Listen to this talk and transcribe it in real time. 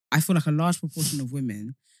I feel like a large proportion of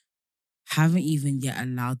women haven't even yet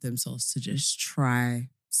allowed themselves to just try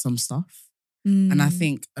some stuff. And I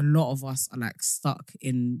think a lot of us are like stuck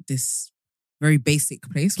in this very basic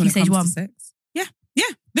place when it comes to sex.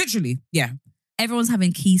 Yeah, literally, yeah. Everyone's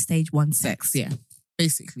having key stage 1 sex. Yeah,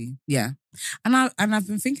 basically, yeah. And I've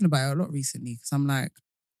been thinking about it a lot recently because I'm like,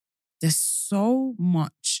 there's so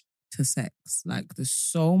much to sex. Like, there's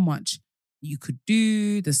so much you could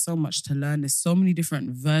do. There's so much to learn. There's so many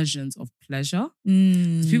different versions of pleasure.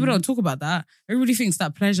 People don't talk about that. Everybody thinks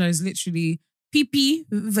that pleasure is literally pee-pee,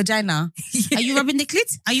 vagina. Are you rubbing the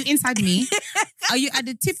clit? Are you inside me? Are you at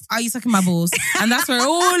the tip? Are you sucking my balls? And that's where it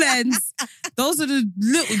all ends. Those are the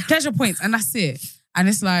little pleasure points and that's it. And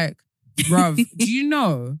it's like, bruv, do you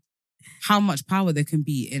know how much power there can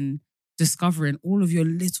be in discovering all of your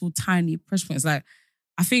little tiny pressure points? Like,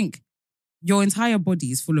 I think your entire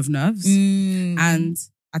body is full of nerves. And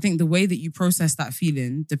I think the way that you process that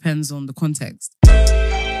feeling depends on the context.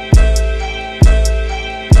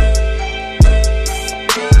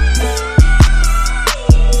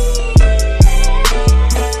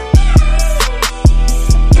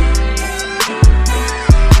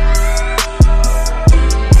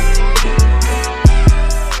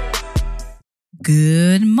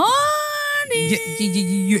 Good morning.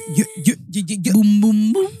 Boom,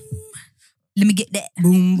 boom, boom. Let me get that.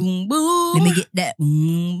 Boom, boom, boom. Let me get that.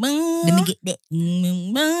 Boom, boom. Let me get that. Boom,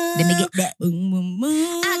 boom, boom. Let me get that. Boom, boom,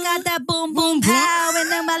 boom. I got that boom, boom, pow.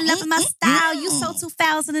 And I'm my love and my style. You so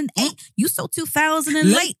 2008. You so 2000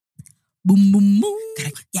 and late. Boom, boom, boom.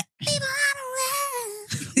 Yeah. People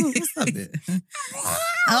what's that bit?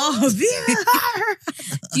 Oh,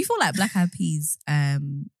 do you feel like Black Eyed Peas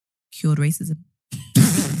cured racism?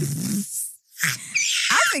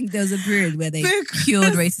 I think there was a period where they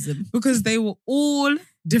cured racism. Because they were all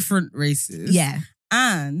different races. Yeah.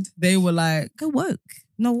 And they were like... Go woke.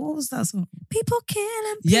 No, what was that song? People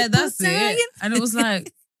killing, people that's dying. it. And it was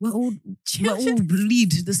like, we're all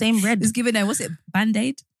bleed the same red. It's given there, what's it?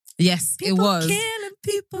 Band-Aid? Yes, people it was. Killing,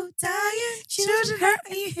 people dying, children hurt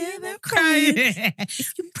and you hear them Crying. crying.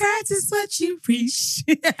 If you practice what you preach.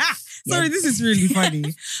 Sorry, this is really funny.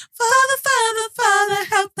 Father, Father, Father,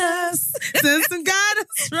 help us. Send some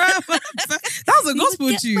guidance from above. That was a gospel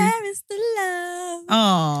tune. Where is the love?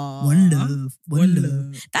 Oh, One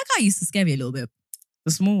love. That guy used to scare me a little bit.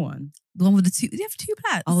 The small one. The one with the two. Did he have 2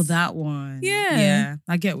 plaits? Oh, that one. Yeah.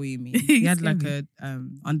 I get what you mean. He had like a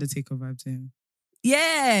Undertaker vibe to him.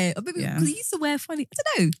 Yeah. Because he used to wear funny. I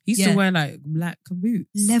don't know. He used to wear like black boots.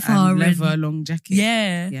 Leather long jacket.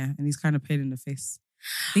 Yeah. Yeah. And he's kind of pale in the face.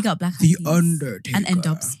 They got Black Eyed The Peas. Undertaker. And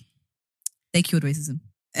N-Dubs. They cured racism.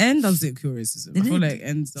 N-Dubs didn't cure racism. I feel like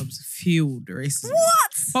N-Dubs fueled racism.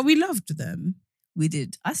 What? But we loved them. We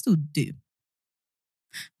did. I still do.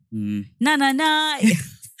 Mm. Nah.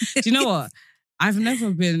 Do you know what? I've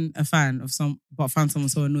never been a fan of but found someone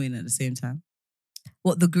so annoying at the same time.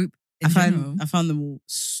 What, the group in general? I found them all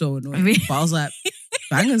so annoying. Really? But I was like,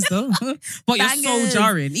 bangers though. But you're so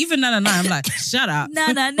jarring. Even Nah, I'm like, shut up.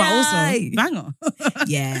 Nah. But also, banger.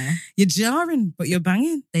 Yeah. You're jarring, but you're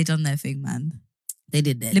banging. They done their thing, man. They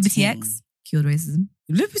did that. Liberty X cured racism.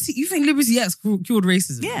 You think Liberty X cured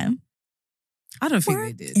racism? Yeah. I don't think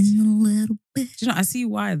they did. In a little bit. Do you know, I see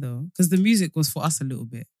why though. Because the music was for us a little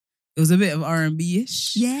bit. It was a bit of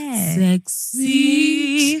R&B-ish. Yeah.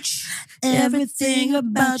 Sexy. Everything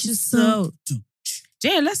about you so.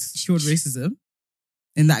 JLS cured racism.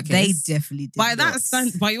 In that case. They definitely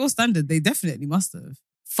did. By your standard, they definitely must have.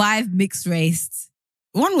 5 mixed race.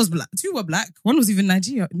 One was black. 2 were black. One was even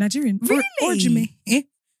Nigerian. Really? Or Jimmy. You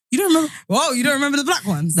don't remember? Whoa, you don't remember the black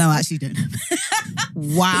ones? No, I actually don't.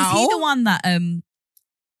 Wow. Is he the one that, I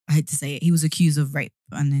hate to say it, he was accused of rape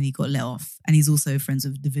and then he got let off. And he's also friends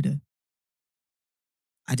with Davido.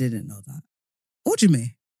 I didn't know that. Or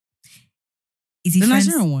Jimmy. Is he the friends?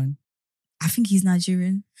 Nigerian one? I think he's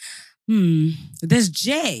Nigerian. There's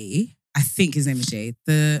Jay. I think his name is Jay.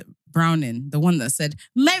 The Browning. The one that said,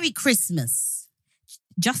 Merry Christmas.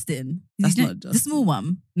 Justin. That's not Justin. The small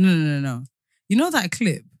one. No. You know that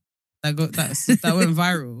clip that went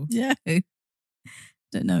viral? Yeah.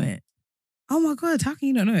 Don't know it. Oh my God, how can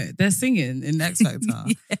you not know it? They're singing in X Factor.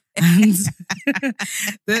 And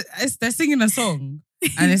they're singing a song.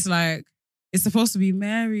 And it's like, it's supposed to be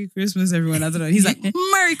Merry Christmas, everyone. I don't know. He's like,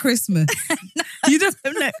 Merry Christmas. You don't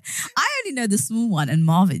know. I only know the small one and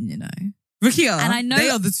Marvin, you know. Rakia, and I know they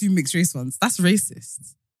are the 2 mixed race ones. That's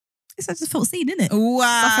racist. It's I just felt seen, innit?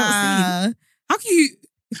 Wow. How can you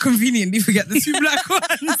conveniently forget the 2 black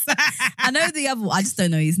ones? I know the other one. I just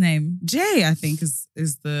don't know his name. Jay, I think, is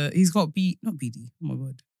he's got not BD. Oh my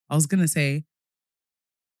God. I was going to say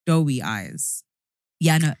doughy eyes.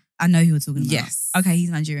 Yeah, I know. I know who you're talking about. Yes. Okay, he's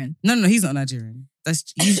Nigerian. No, he's not Nigerian.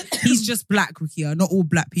 He's just black, Rukia. Not all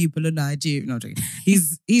black people are Nigerian. No, I'm joking.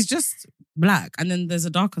 He's just black. And then there's a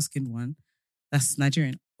darker skinned one that's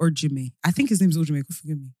Nigerian. Or Jimmy. I think his name's Jimmy.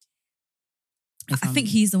 Forgive me. I think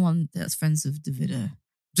he's the one that's friends with Davido.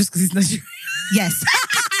 Just because he's Nigerian. Yes.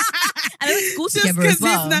 And they went to school Just together as 'cause he's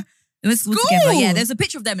well. na- They went to school together. Yeah, there's a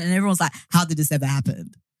picture of them and everyone's like, how did this ever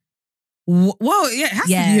happen? Well, yeah, it has to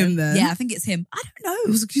be him then. Yeah, I think it's him. I don't know.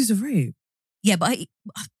 He was accused of rape. Yeah, but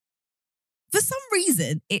for some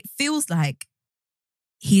reason, it feels like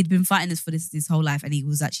he had been fighting this for this his whole life and he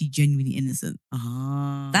was actually genuinely innocent.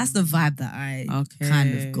 That's the vibe that I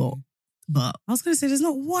kind of got. But I was going to say, there's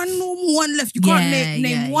not one normal one left. You can't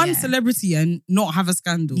name one celebrity and not have a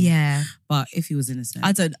scandal. yeah, But if he was innocent.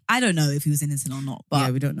 I don't know if he was innocent or not. But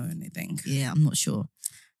yeah, we don't know anything. yeah, I'm not sure.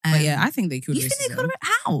 But yeah, I think they killed you think they racism. could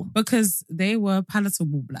have how? Because they were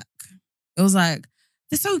palatable black. It was like,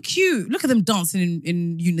 they're so cute. Look at them dancing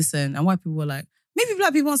in unison. And white people were like, maybe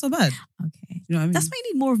black people aren't so bad. Okay, You know what I mean? that's why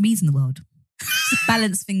you need more of me's in the world. Just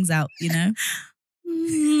balance things out, you know. Do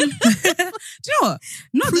you know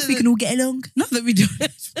what? Proof we can all get along. Not that we do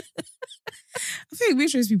it. I think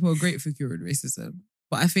mixed race people are great for curing racism.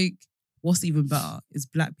 But I think what's even better is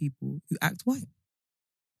black people who act white.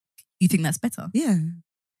 You think that's better? Yeah.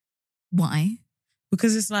 Why?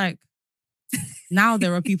 Because it's like, now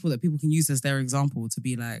there are people that people can use as their example to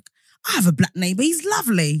be like, I have a black neighbor, he's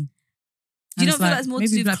lovely. Do you not feel that's more to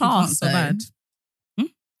do with class? So bad.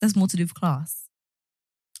 That's more to do with class.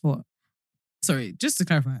 What? Sorry, just to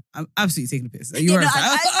clarify, I'm absolutely taking the piss. Yeah, no,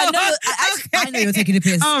 I know you're taking the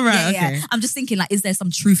piss. Oh, right, yeah, okay. I'm just thinking, like, is there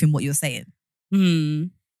some truth in what you're saying?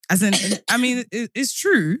 As in, I mean, it's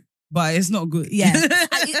true, but it's not good. Yeah.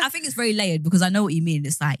 I think it's very layered because I know what you mean.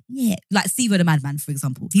 It's like, yeah, like Sivo the Madman, for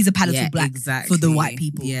example. He's a palatable black for the white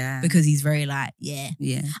people. Yeah. Because he's very like, yeah.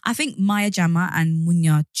 Yeah. I think Maya Jama and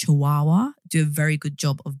Munya Chihuahua do a very good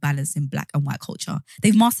job of balancing black and white culture.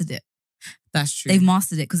 They've mastered it. That's true. They've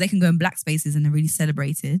mastered it because they can go in black spaces and they're really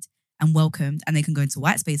celebrated and welcomed, and they can go into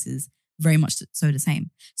white spaces very much so the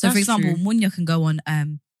same. So, That's for example, true. Munya can go on,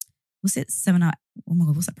 what's it? 7 out. Oh my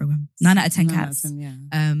God, what's that program? 9 out of 10 9 out of Cats. 10,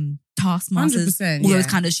 yeah. Taskmasters. 100%, all yeah. those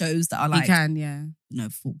kind of shows that are like, He can, yeah.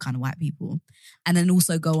 for kind of white people, and then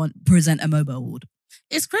also go on present a MOBO award.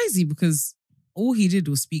 It's crazy because all he did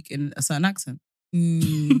was speak in a certain accent.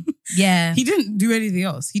 Yeah, He didn't do anything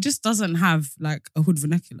else. He just doesn't have like a hood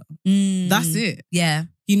vernacular. That's it. Yeah,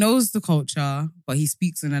 He knows the culture, but he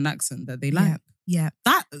speaks in an accent that they like. yeah.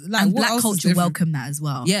 That like And what black else is culture different? welcome that as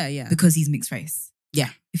well. Yeah, yeah, because he's mixed race. Yeah.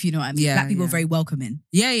 If you know what I mean. Yeah, Black people yeah. are very welcoming.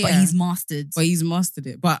 yeah, yeah. But he's mastered. But mastered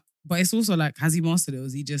it. But it's also like, has he mastered it, or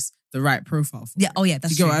is he just the right profile for Yeah. it? Oh yeah,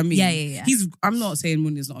 that's Do you get true. what I mean? Yeah. I'm not saying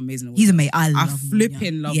Munya's not amazing. He's amazing. I I love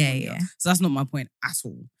flipping Munya. love Yeah, Munya. yeah. So that's not my point at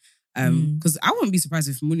all. Because I wouldn't be surprised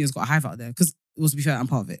if Munya's got a hive out there. Because, well, to be fair, I'm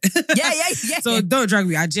part of it. Yeah. So don't drag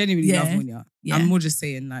me. I genuinely love Yeah. Munya. Yeah. I'm more just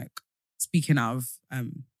saying, like, speaking out of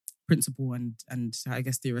principle and I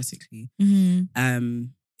guess theoretically,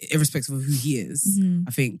 irrespective of who he is,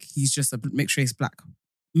 I think he's just a mixed race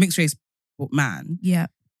man Yeah.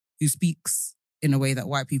 who speaks in a way that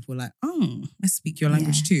white people are like, oh, I speak your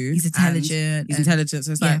language too. He's And intelligent. He's intelligent.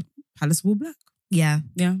 So it's like palatable black. Yeah.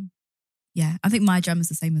 Yeah. Yeah. I think Maya Jama is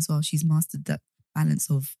the same as well. She's mastered that balance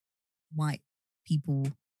of white people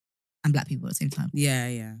and black people at the same time. Yeah.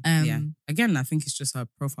 Yeah. Again, I think it's just her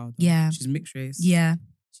profile. Though. Yeah. She's mixed race. Yeah.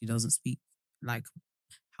 She doesn't speak like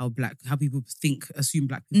how people assume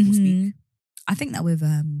black people speak. I think that with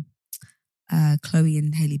Chloe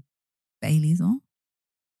and Hailey Bailey as well.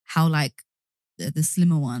 How like the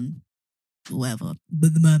slimmer one, or whatever,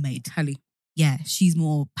 but the mermaid. Halle. Yeah, she's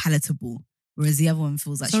more palatable. Whereas the other one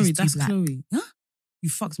feels like Sorry, she's too that's black. Chloe. Huh? You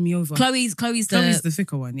fucked me over. Chloe's the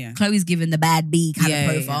thicker one, yeah. Chloe's given the bad B kind Yeah,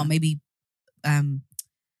 of profile. yeah. Maybe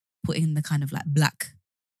put in the kind of like black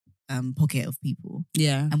pocket of people.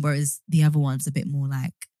 Yeah. And whereas the other one's a bit more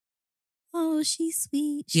like, oh, she's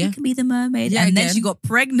sweet. She Yeah. can be the mermaid. Yeah, and then again. she got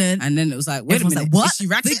pregnant. And then it was like, wait Everyone's a minute, like, what? is she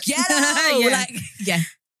ratchet? The ghetto. yeah. Like, yeah.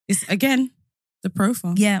 It's again the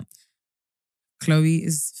profile. Yeah. Chloe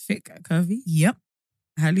is thick, curvy. Yep.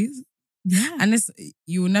 Halle's. Yeah. And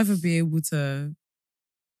you will never be able to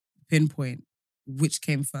pinpoint which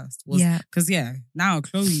came first. Because now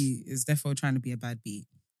Chloe is definitely trying to be a bad bee.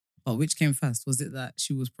 But which came first? Was it that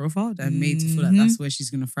she was profiled and made to feel like that's where she's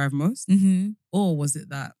going to thrive most? Mm-hmm. Or was it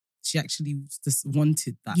that she actually just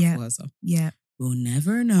wanted that for herself? Yeah. We'll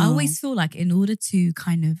never know. I always feel like in order to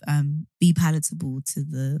kind of be palatable to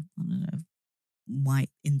the, I don't know, white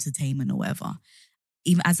entertainment or whatever,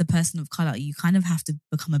 even as a person of colour, you kind of have to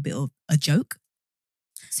become a bit of a joke.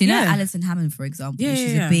 So you know Alison Hammond, for example,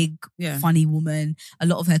 she's a big, funny woman. A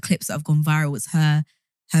lot of her clips that have gone viral, it's her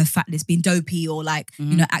fatness being dopey or like,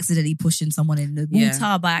 you know, accidentally pushing someone in the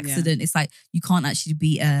water by accident. It's like you can't actually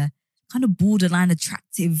be a kind of borderline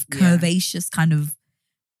attractive, curvaceous kind of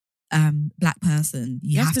black person.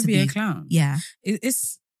 You have to be a clown. Yeah.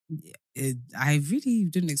 I really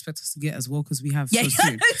didn't expect us to get as woke as we have so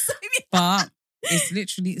soon. But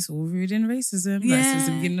it's all rooted in racism. Like, since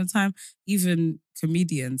the beginning of time. Even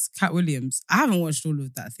comedians, Cat Williams. I haven't watched all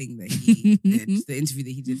of that thing that he did, the interview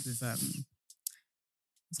that he did with I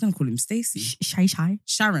was going to call him Stacey. Sharon.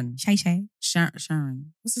 Sharon.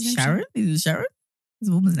 What's his name? Sharon? Is it Sharon? It's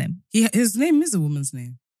a woman's name. His name is a woman's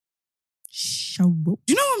name. Sharon. Do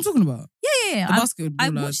you know what I'm talking about? Yeah. The basketball. I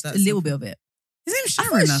watched a little bit of it. His name's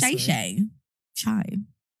Sharon. Shay.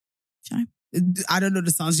 I don't know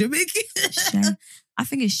the sounds you're making. Shay. I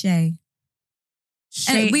think it's Shay.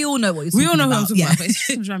 And we all know what you're talking about. We all know what I'm talking about, but it's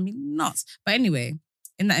just driving me nuts. But anyway,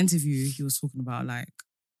 in that interview, he was talking about like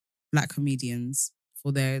black comedians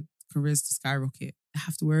for their careers to skyrocket, they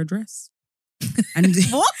have to wear a dress. And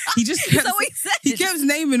what? He just kept, he kept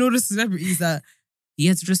naming all the celebrities that he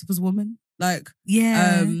had to dress up as a woman. Like,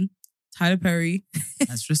 Tyler Perry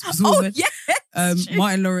has dressed up as a woman.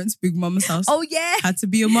 Martin Lawrence, Big Mama's House. Oh yeah, had to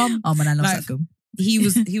be a mum. Oh man, I love that film. He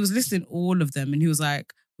was listing all of them, and he was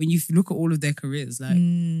like, when you look at all of their careers, like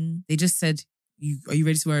they just said, "Are you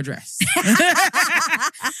ready to wear a dress?"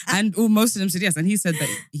 And most of them said yes. And he said that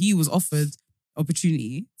he was offered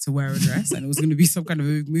opportunity to wear a dress, and it was going to be some kind of a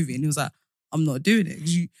big movie, and he was like, "I'm not doing it.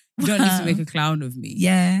 You don't need to make a clown of me."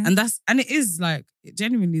 Yeah, and it is like it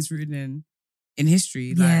genuinely is rooted in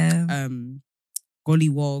history, like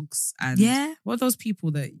gollywogs and what are those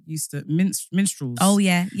people that used to minstrels? Oh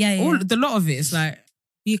yeah. The lot of it is like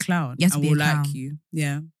be a clown, yes, and we'll like you.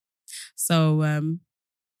 Yeah. So I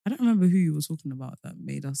don't remember who you were talking about that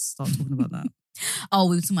made us start talking about that. Oh,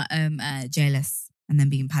 we were talking about JLS and then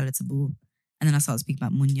being palatable. And then I started speaking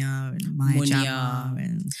about Munya and Maya Jama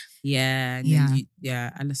and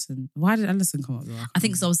Alison. Why did Alison come up though? I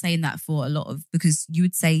think so. I was saying that for a lot of, because you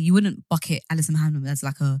would say you wouldn't bucket Alison Hammond as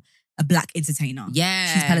like a black entertainer. Yeah,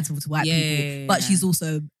 she's palatable to white people, but she's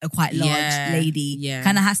also a quite large lady. Yeah,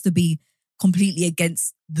 kind of has to be completely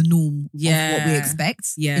against the norm of what we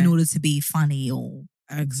expect in order to be funny or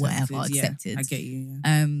whatever accepted. I get you.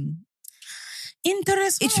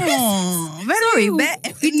 Interesting. Sorry,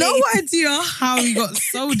 no idea how we got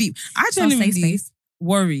so deep. I genuinely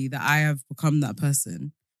worry that I have become that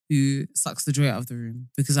person who sucks the joy out of the room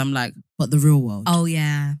because I'm like, but the real world. Oh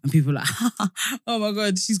yeah. And people are like, oh my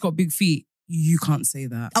God, she's got big feet. You can't say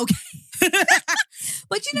that. Okay.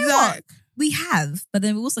 But you know what? We have, but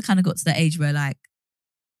then we also kind of got to the age where like,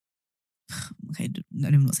 okay,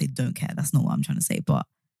 let me not say don't care. That's not what I'm trying to say, but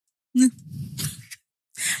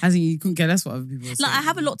I think you couldn't care less what other people are saying. Like, I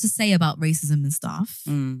have a lot to say about racism and stuff,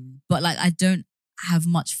 but like I don't have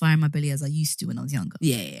much fire in my belly as I used to when I was younger.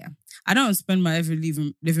 Yeah. I don't spend my ever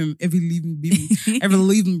leaving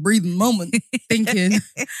breathing moment thinking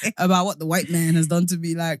about what the white man has done to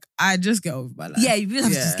me. Like, I just get over my life. Yeah, you really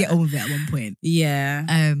have to just get over it at one point.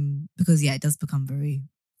 Yeah. Because it does become very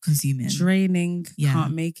consuming. Draining. Yeah.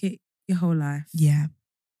 Can't make it your whole life. Yeah.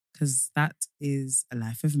 Because that is a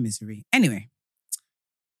life of misery. Anyway.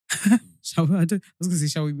 I was going to say,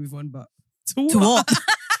 shall we move on? But to what?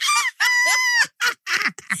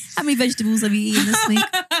 How many vegetables have you eaten this week?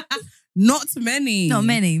 Not many. Not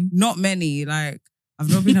many. Like, I've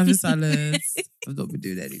not been having salads. I've not been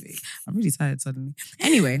doing anything. I'm really tired suddenly.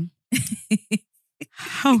 Anyway.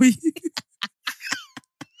 How are you?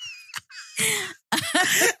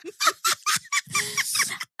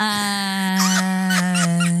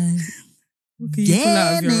 What can you pull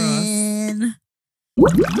out of your ass?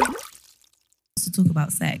 To talk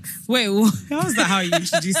about sex. Wait, how is that how you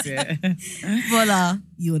introduce it? Voila.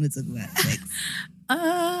 You want to talk about sex?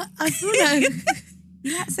 I feel like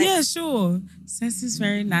you like sex? Yeah, sure. Sex is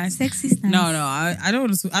very nice. Sex is nice. No, I don't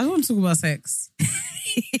want to. I don't want to talk about sex.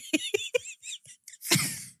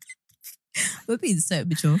 We're being so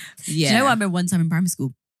mature. Yeah. Do you know what? I remember one time in primary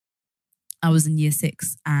school, I was in year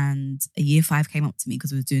 6 and a year 5 came up to me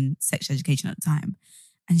because we were doing sex education at the time.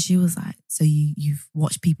 And she was like, so you've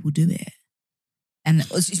watched people do it? And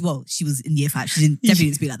well, she was in year 5. She definitely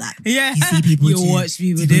didn't speak like that. Yeah. You see people watch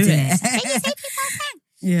people do it. And you see people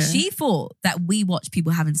yeah. She thought that we watched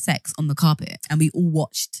people having sex on the carpet and we all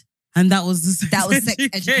watched. And that was the sex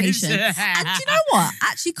education. And do you know what?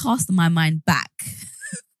 Actually cast my mind back.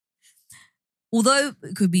 Although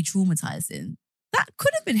it could be traumatizing, that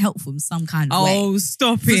could have been helpful in some kind of way. Oh,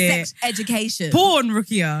 stop for it. Sex education. Porn,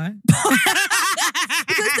 Rukia.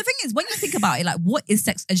 Because Because the thing is, when you think about it, like, what is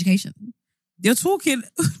sex education? You're talking.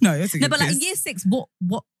 No, you're talking. No, but like in year 6,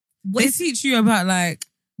 what they teach you about like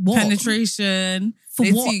penetration. For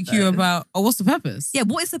they what, teach you about. Oh, what's the purpose? Yeah,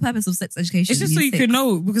 what is the purpose of sex education? It's just so you can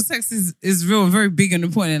know, because sex is real and very big and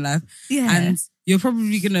important in life. Yeah, and you're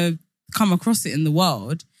probably gonna come across it in the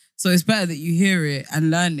world. So it's better that you hear it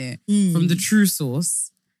and learn it from the true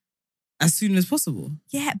source as soon as possible.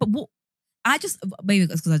 Yeah, but what I just, maybe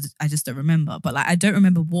it's because I just don't remember, but like I don't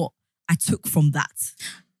remember what I took from that.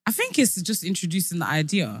 I think it's just introducing the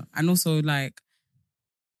idea, and also like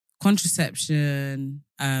contraception,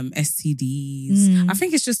 STDs. I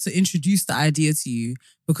think it's just to introduce the idea to you,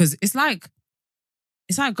 because it's like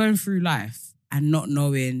going through life and not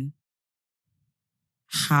knowing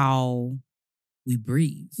how we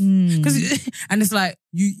breathe. And it's like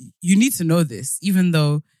you need to know this, even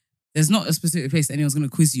though there's not a specific place that anyone's going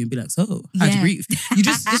to quiz you and be like, so how do you breathe?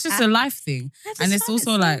 It's just a life thing. And it's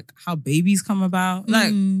also like how babies come about.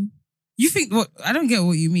 Like, you think I don't get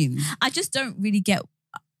what you mean. I just don't really get,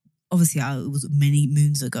 obviously it was many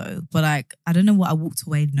moons ago, but like, I don't know what I walked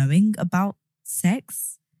away knowing about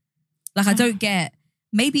sex. Like, I don't get,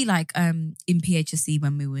 maybe like in PHSC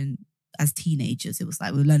when we were as teenagers, it was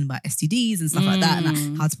like we were learning about STDs and stuff like that, and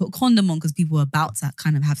like how to put a condom on because people were about to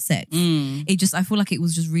kind of have sex. I feel like it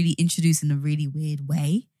was just really introduced in a really weird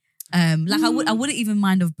way. I wouldn't even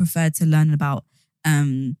mind have preferred to learn about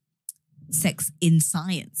sex in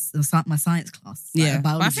science, my science class.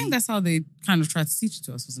 But I think that's how they kind of tried to teach it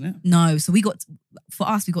to us, wasn't it? No, so we got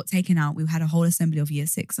taken out. We had a whole assembly of year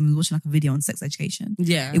 6 and we were watching like a video on sex education.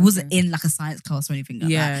 Yeah. It wasn't in like a science class or anything like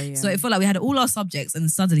that. Yeah. So it felt like we had all our subjects and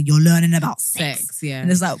suddenly you're learning about sex. Yeah. And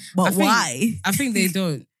it's like, but why? I think they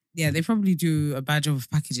don't. Yeah, they probably do a bad job of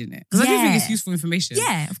packaging it. Because I do think it's useful information.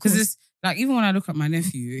 Yeah, of course. Because it's like, even when I look at my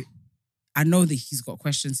nephew, I know that he's got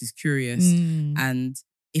questions, he's curious, and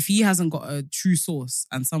if he hasn't got a true source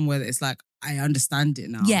and somewhere that it's like, I understand it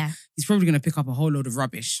now, he's probably going to pick up a whole load of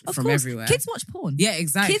rubbish from everywhere. Kids watch porn. Yeah,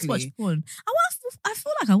 exactly. Kids watch porn. I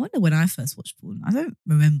feel like I wonder when I first watched porn. I don't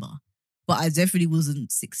remember. But I definitely wasn't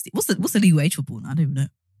 16. What's the legal age for porn? I don't even know.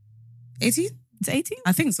 18? It's 18?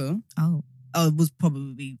 I think so. Oh, it was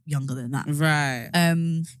probably younger than that. Right.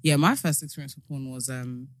 Yeah, my first experience with porn was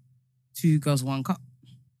 2 Girls, 1 Cup.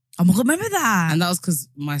 Oh my God, remember that? And that was because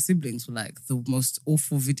my siblings were like, the most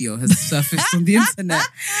awful video has surfaced on the internet.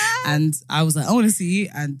 And I was like, I want to see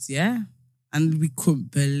it. And we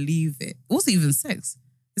couldn't believe it. It wasn't even sex.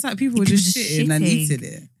 It's like people were just shitting and eating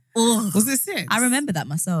it. Ugh. Was it sex? I remember that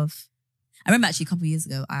myself. I remember actually a couple of years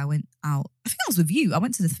ago, I went out. I think I was with you. I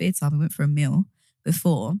went to the theatre. We went for a meal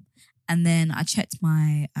before. And then I checked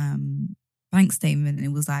my bank statement and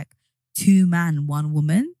it was like 2 man, 1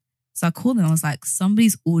 woman. So I called them. I was like,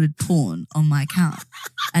 somebody's ordered porn on my account.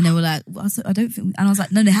 And they were like, well, I don't think... And I was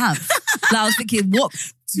like, no, they have. Like, I was thinking, what?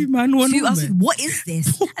 2 man, 1 woman. I was like, what is this?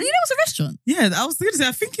 And you know, it was a restaurant. Yeah, I was going to say,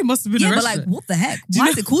 I think it must have been a restaurant. Yeah, but like, what the heck? Why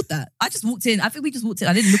is it called that? I just walked in. I think we just walked in.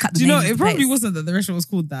 I didn't look at the name. Do you know, it probably wasn't that the restaurant was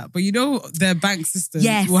called that, but you know, their bank system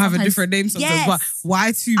will have a different name sometimes. Yes. But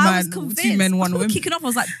why 2 men, 1 woman? Kicking off, I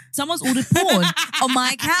was like, someone's ordered porn on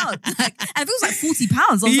my account. Like, and it was like £40.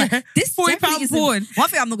 I was like, this £40 porn. One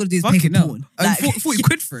thing I'm not going to do is pay for porn. Like, 40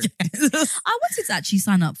 quid for it. I wanted to actually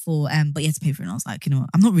sign up for, but you had to pay for it. And I was like, you know,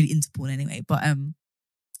 I'm not really into porn anyway, but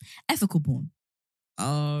ethical porn.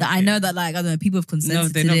 Oh, that I know that, like, I don't know, people have consented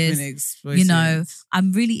to this. No, they're not being exploited. You know,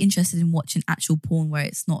 I'm really interested in watching actual porn where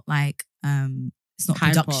it's not like it's not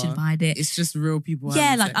production behind it. It's just real people.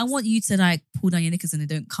 Yeah, like, I want you to like pull down your knickers and they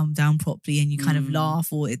don't come down properly, and you kind of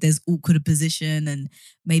laugh, or there's awkward position, and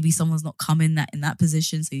maybe someone's not coming in that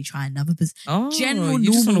position, so you try another position. Oh, general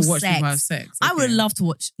you just normal want to watch sex. people have sex. Okay. I would love to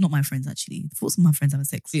watch. Not my friends, actually. The thoughts of my friends having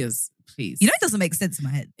sex. Yes, please. You know, it doesn't make sense in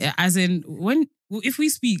my head. Yeah, as in if we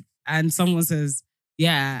speak and someone says,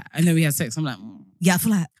 yeah, and then we have sex, I'm like, yeah, I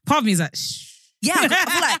feel like part of me is like, shh. Yeah, I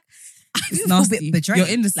feel like it's nasty. A bit betrayed. You're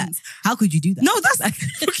innocent. Like, how could you do that? No, that's like,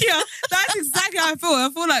 yeah, that's exactly how I feel. I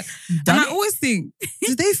feel like, I always think,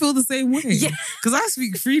 do they feel the same way? Yeah, because I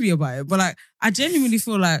speak freely about it, but like, I genuinely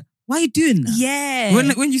feel like, why are you doing that? Yeah.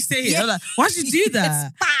 When you say it, I'm like, why'd you do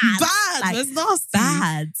that? It's bad. Like, it's nasty.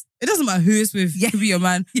 Bad. It doesn't matter who it's with. It could be your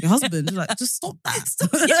man, your husband. Like, just stop that.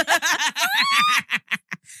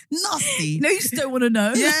 Nasty. No, you just don't want to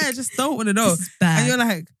know. Yeah, just don't want to know. This is bad. And you're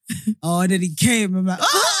like, oh, and then he came. I'm like,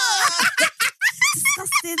 oh!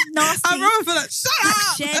 Disgusting, nasty. I remember feel like, shut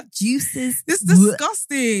up. Shed juices. It's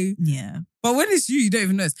disgusting. Yeah. But when it's you don't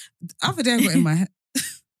even notice. The other day I got in my head.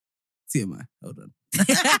 TMI. Hold on.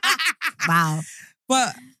 Wow.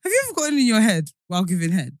 But have you ever gotten in your head while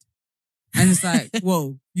giving head? And it's like,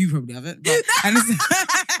 whoa, you probably haven't. But, and it's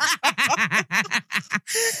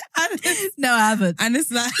No, I haven't. And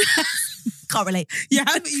it's like... Can't relate. You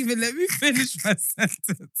haven't even let me finish my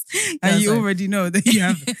sentence. And you already know that you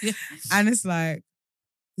haven't. And it's like,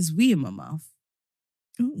 there's wee in my mouth.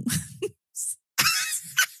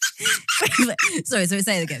 Sorry,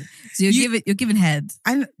 say it again. So you're giving head.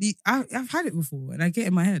 I've had it before and I get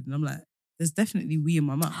in my head and I'm like, there's definitely wee in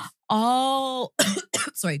my mouth. Oh,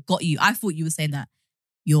 sorry, got you. I thought you were saying that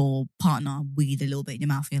your partner weed a little bit in your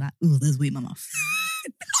mouth. You're like, ooh, there's wee in my mouth.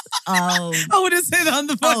 Oh, I wouldn't say that on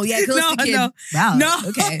the phone. Oh yeah, no. Wow. No,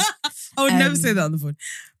 okay. I would never say that on the phone.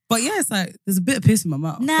 But yeah, it's like there's a bit of piss in my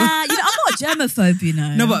mouth. Nah, I'm not a germaphobe, you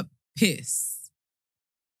know. No, but piss.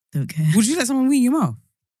 Don't care. Would you let someone wee in your mouth?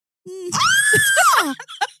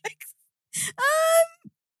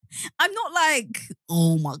 I'm not like,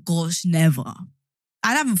 oh my gosh, never.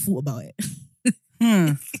 I haven't thought about it.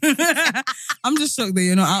 I'm just shocked that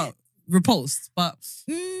you're not out repulsed, but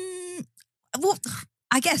well,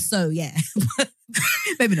 I guess so, yeah.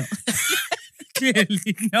 Maybe not.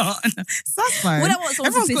 Clearly not. So that's fine. Would I want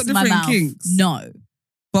someone to piss got in my different mouth? kinks. No.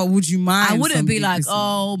 But would you mind? I wouldn't be like, pissing?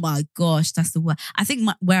 oh my gosh, that's the word. I think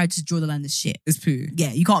where I just draw the line is shit. It's poo.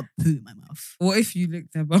 Yeah, you can't poo in my mouth. What if you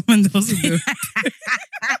licked their bum and there was a bit of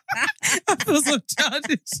I feel so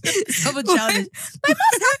childish. So childish. But it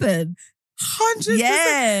must happen. 100%.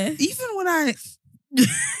 Yeah.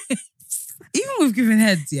 Even with giving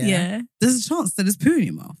heads, yeah, there's a chance that there's poo in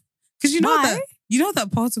your mouth. Because you know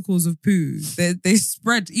that particles of poo, they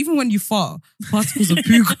spread. Even when you fart, particles of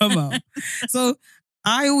poo come out. So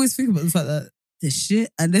I always think about the fact that there's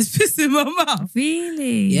shit and there's piss in my mouth.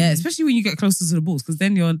 Really? Yeah, especially when you get closer to the balls, because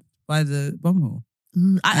then you're by the bumhole.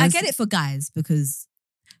 I get it for guys because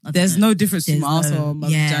there's no difference between my ass or my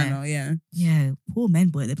vagina. Yeah. Yeah. Poor men,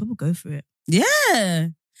 boy. They probably go for it. Yeah.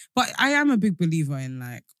 But I am a big believer in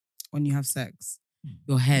like when you have sex,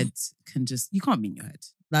 your head can you can't be in your head.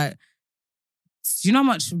 Like, do you know how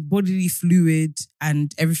much bodily fluid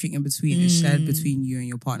and everything in between is shared between you and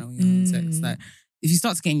your partner when you're having sex? Like, if you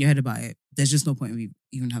start to get in your head about it, there's just no point in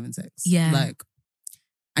even having sex. Yeah. Like,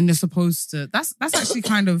 and you're supposed to, that's actually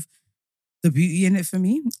kind of the beauty in it for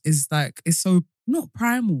me, is like, it's so, not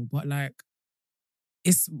primal, but like,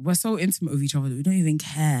 we're so intimate with each other that we don't even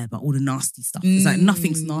care about all the nasty stuff. It's like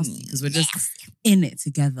nothing's nasty because we're just in it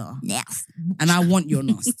together. Yes. And I want your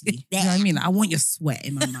nasty. You know what I mean? I want your sweat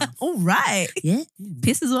in my mouth. All right. Yeah.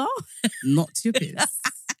 Piss as well? Not your piss.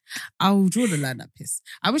 I'll draw the line at piss.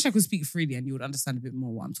 I wish I could speak freely and you would understand a bit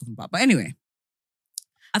more what I'm talking about. But anyway,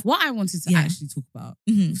 what I wanted to actually talk about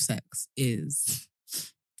with sex is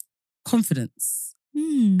confidence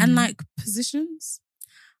and like positions.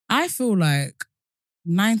 I feel like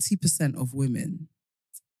 90% of women,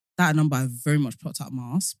 that number I very much plucked out of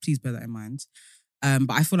my ass. Please bear that in mind. But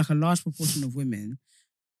I feel like a large proportion of women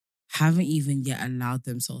haven't even yet allowed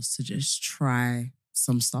themselves to just try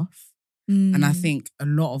some stuff. And I think a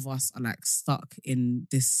lot of us are like stuck in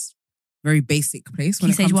this very basic place when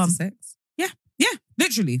it comes to sex. Yeah,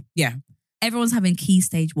 literally, yeah. Everyone's having key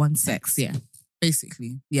stage 1 sex. Yeah,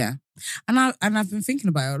 basically, yeah. And I've been thinking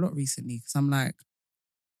about it a lot recently because I'm like,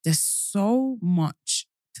 there's so much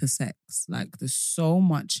to sex. Like, there's so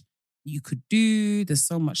much you could do. There's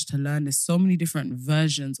so much to learn. There's so many different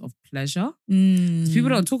versions of pleasure. People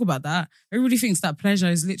don't talk about that. Everybody thinks that pleasure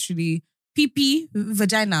is literally pee-pee,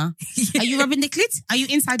 vagina. Are you rubbing the clit? Are you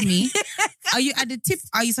inside me? Are you at the tip?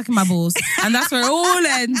 Are you sucking my balls? And that's where it all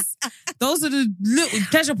ends. Those are the little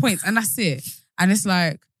pleasure points and that's it. And it's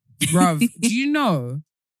like, bruv, do you know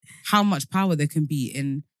how much power there can be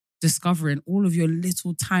in discovering all of your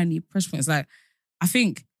little tiny pressure points? Like, I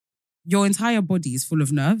think your entire body is full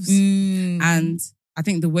of nerves. And I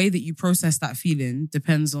think the way that you process that feeling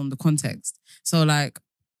depends on the context. So like,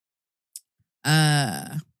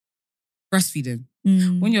 breastfeeding.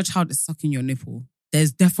 When your child is sucking your nipple,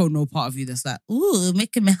 there's definitely no part of you that's like, ooh,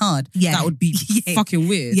 making me hard. Yeah. That would be fucking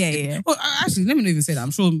weird. Yeah. Well, actually, let me not even say that.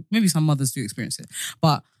 I'm sure maybe some mothers do experience it.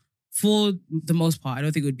 But for the most part, I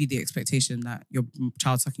don't think it would be the expectation that your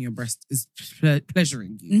child sucking your breast is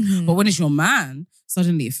pleasuring you. But when it's your man,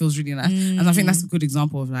 suddenly it feels really nice. And I think that's a good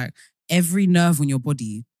example of like every nerve on your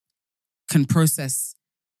body can process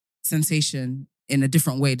sensation in a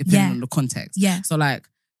different way depending on the context. Yeah. So like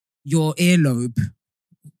your earlobe,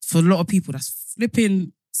 for a lot of people, that's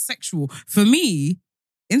flipping sexual. For me,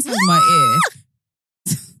 inside my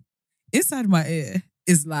ear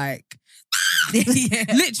is like,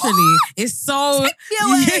 literally, it's so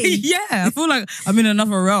yeah. I feel like I'm in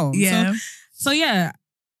another realm. Yeah. So yeah,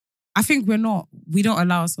 I think we don't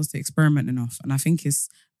allow ourselves to experiment enough, and I think it's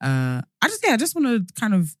I just want to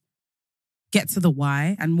kind of get to the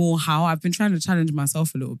why and more how. I've been trying to challenge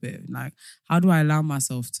myself a little bit. Like, how do I allow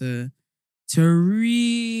myself to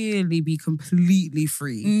really be completely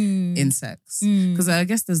free in sex? Because I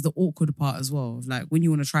guess there's the awkward part as well. Of like when you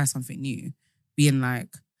want to try something new, being like,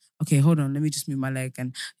 okay, hold on, let me just move my leg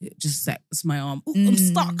and just sex my arm. Ooh, I'm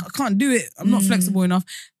stuck. I can't do it. I'm not flexible enough.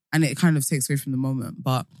 And it kind of takes away from the moment.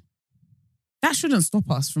 But that shouldn't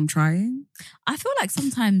stop us from trying. I feel like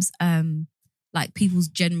sometimes like people's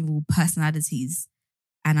general personalities,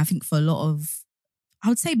 and I think for a lot of, I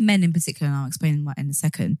would say men in particular, and I'll explain why in a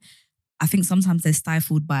second, I think sometimes they're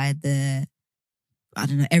stifled by the, I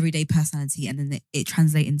don't know, everyday personality, and then it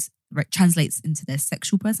translates into their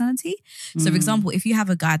sexual personality. So for example, if you have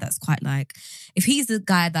a guy that's quite like, if he's the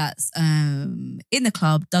guy that's in the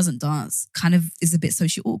club, doesn't dance, kind of is a bit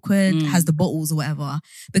socially awkward, has the bottles or whatever,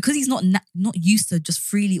 because he's not used to just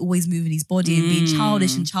freely always moving his body and being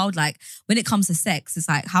childish and childlike, when it comes to sex, it's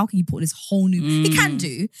like, how can you put this whole new, he can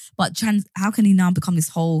do, but how can he now become this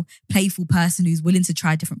whole playful person who's willing to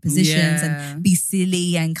try different positions and be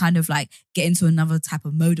silly and kind of like get into another type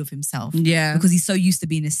of mode of himself? Yeah. Because he's so used to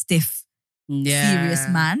being a stiff, serious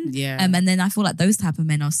man. Yeah. And then I feel like those type of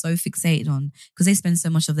men are so fixated on, because they spend so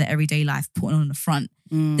much of their everyday life putting on the front,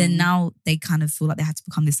 then now they kind of feel like they have to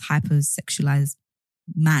become this hyper-sexualized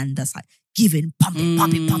man that's like giving, pumping.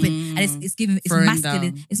 And it's masculine.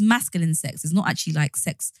 Down. It's masculine sex. It's not actually like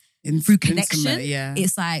sex through connection.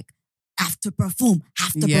 It's like, have to perform,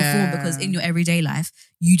 because in your everyday life,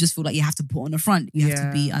 you just feel like you have to put on the front. You have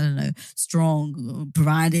to be, I don't know, strong,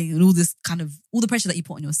 providing, and all this kind of, all the pressure that you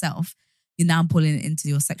put on yourself, you're now pulling it into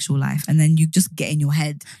your sexual life. And then you just get in your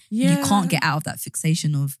head. Yeah. You can't get out of that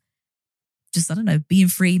fixation of just, I don't know, being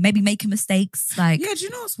free, maybe making mistakes. Like, yeah, do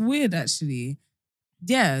you know what's weird actually?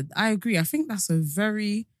 Yeah, I agree. I think that's a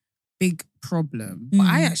very big problem. But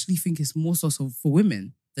I actually think it's more so for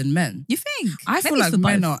women than men. You think? I feel like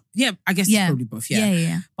men are, I guess it's probably both,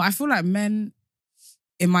 yeah. But I feel like men,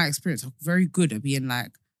 in my experience, are very good at being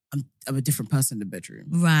like, I'm a different person in the bedroom.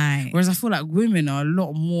 Right. Whereas I feel like women are a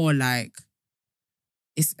lot more like,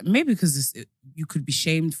 it's maybe because you could be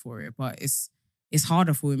shamed for it, but it's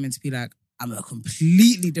harder for women to be like, I'm a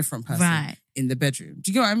completely different person in the bedroom. Do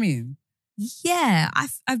you get what I mean? Yeah.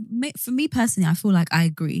 For me personally, I feel like I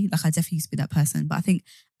agree. Like I definitely used to be that person. But I think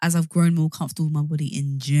as I've grown more comfortable with my body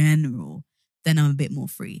in general, then I'm a bit more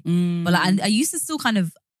free. But like, I used to still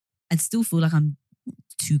I'd still feel like I'm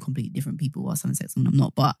two completely different people whilst having sex when I'm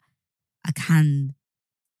not. But I can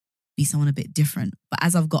be someone a bit different. But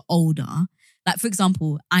as I've got older, like for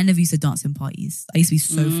example, I never used to dance in parties. I used to be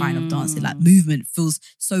so frightened of dancing. Like movement feels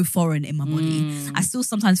so foreign in my body. I still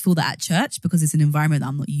sometimes feel that at church because it's an environment that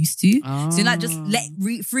I'm not used to. So like just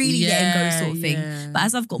freely let it go sort of thing. But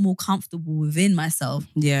as I've got more comfortable within myself,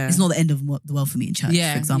 it's not the end of the world for me in church,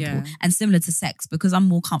 for example. And similar to sex, because I'm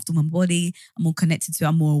more comfortable in my body, I'm more connected to it,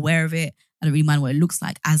 I'm more aware of it. I don't really mind what it looks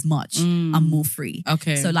like as much. I'm more free.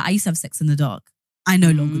 Okay. So like I used to have sex in the dark. I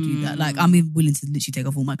no longer do that. Like I'm willing to literally take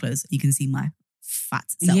off all my clothes. You can see my fat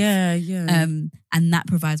self. Yeah. And that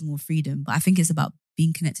provides more freedom. But I think it's about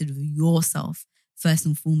being connected with yourself first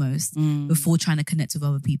and foremost before trying to connect with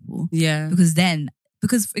other people. Yeah.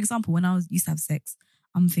 Because for example, when I used to have sex,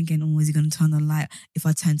 I'm thinking, oh, is he going to turn the light? If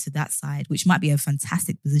I turn to that side, which might be a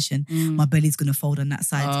fantastic position, my belly's going to fold on that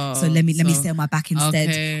side. So let me stay on my back instead.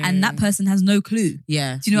 Okay. And that person has no clue.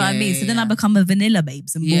 Yeah. Do you know what I mean? So then I become a vanilla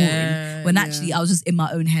babes and boring when actually I was just in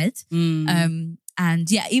my own head.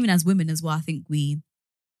 And yeah, even as women as well, I think we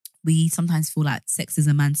sometimes feel like sex is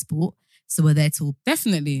a man's sport. So we're there to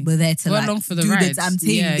like along for the do ride. The damn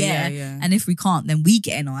thing. Yeah. And if we can't, then we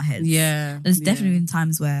get in our heads. Yeah. There's definitely been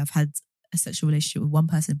times where I've had a sexual relationship with one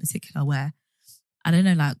person in particular where, I don't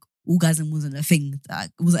know, like orgasm wasn't a thing, that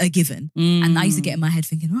wasn't a given. And I used to get in my head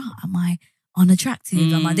thinking, am I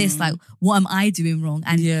unattractive? Am I this? Like, what am I doing wrong?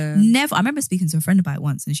 And never, I remember speaking to a friend about it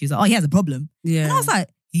once and she was like, oh, he has a problem. Yeah. And I was like,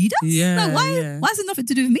 he does? Yeah. Like, why is it nothing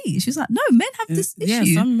to do with me? She was like, no, men have this issue.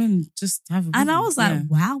 Yeah, some men just have a problem. And I was like,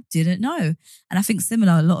 wow, didn't know. And I think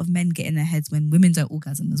similar, a lot of men get in their heads when women don't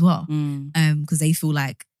orgasm as well. Because they feel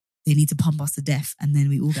like they need to pump us to death and then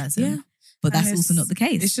we orgasm. Yeah. But that's also not the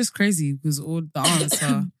case. It's just crazy because all the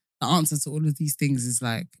answer to all of these things is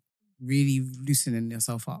like really loosening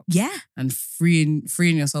yourself up. Yeah. And freeing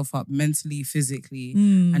yourself up mentally, physically,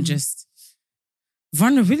 and just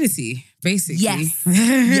vulnerability, basically. Yes.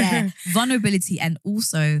 Yeah. Vulnerability, and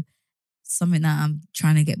also something that I'm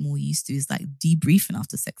trying to get more used to is like debriefing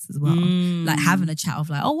after sex as well. Like having a chat of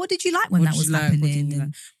like, oh, what did you like when that was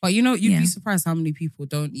happening? But you know, you'd be surprised how many people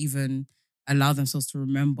don't even allow themselves to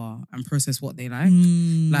remember and process what they like.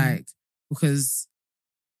 Like, because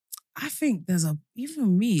I think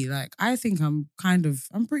even me, like, I think I'm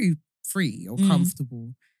pretty free or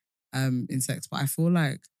comfortable in sex, but I feel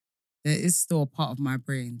like there is still a part of my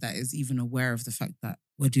brain that is even aware of the fact that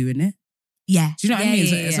we're doing it. Yeah. Do you know what I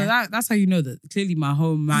mean? So that's how you know that clearly my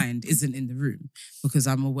whole mind isn't in the room, because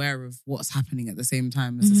I'm aware of what's happening at the same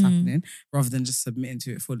time as it's happening, rather than just submitting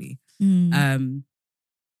to it fully. I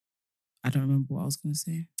don't remember what I was going to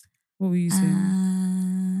say. What were you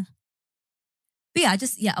saying? But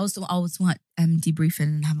yeah, I was talking about debriefing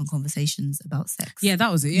and having conversations about sex. Yeah,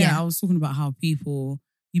 that was it. Yeah, I was talking about how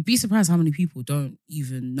you'd be surprised how many people don't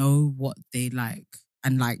even know what they like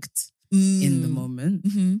and liked in the moment.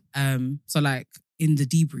 So like in the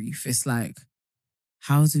debrief, it's like,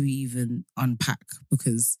 how do we even unpack?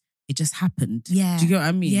 Because it just happened. Yeah. Do you get what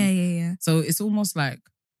I mean? Yeah. So it's almost like,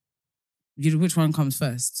 which one comes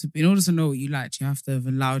first? In order to know what you liked, you have to have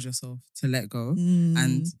allowed yourself to let go.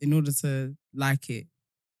 And in order to like it,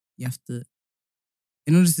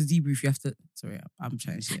 in order to debrief, you have to... Sorry, I'm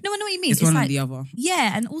chatting shit. No, I know what you mean. It's one like, or the other.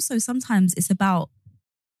 Yeah, and also sometimes it's about,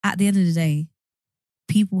 at the end of the day,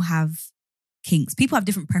 people have kinks. People have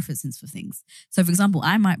different preferences for things. So, for example,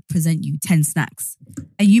 I might present you 10 snacks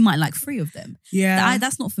and you might like 3 of them. Yeah.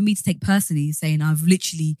 That's not for me to take personally, saying I've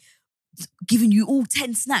literally given you all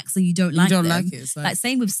 10 snacks and you don't like them. Like it. Like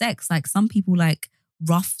same with sex. Like some people like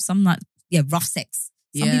rough sex. Some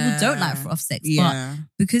people don't like rough sex, but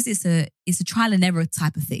because it's a trial and error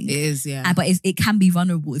type of thing. It is, yeah. But it can be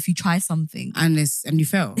vulnerable if you try something and you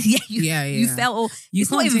fail. You fail, or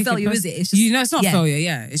it's not even failure, is it? It's just it's not failure.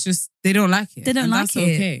 Yeah, it's just they don't like it. They don't like that's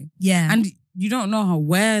it. Okay. Yeah, and you don't know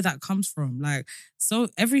where that comes from. Like, so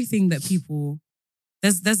everything that people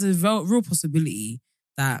there's a real possibility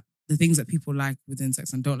that the things that people like within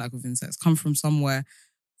sex and don't like within sex come from somewhere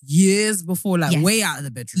years before, like way out of the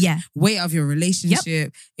bedroom, way out of your relationship.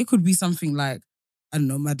 Yep. It could be something like, I don't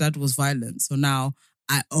know, my dad was violent, so now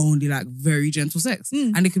I only like very gentle sex.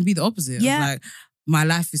 And it can be the opposite. Yeah. Like, my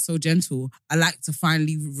life is so gentle, I like to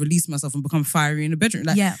finally release myself and become fiery in the bedroom.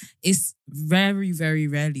 Like, it's very, very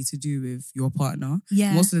rarely to do with your partner.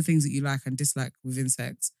 Yeah. Most of the things that you like and dislike within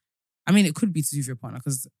sex, I mean, it could be to do with your partner,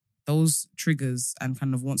 because those triggers and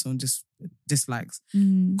kind of wants and dislikes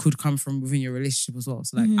could come from within your relationship as well.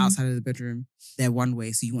 So like outside of the bedroom, they're one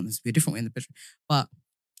way, so you want them to be a different way in the bedroom. But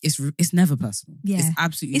it's never personal. Yeah. It's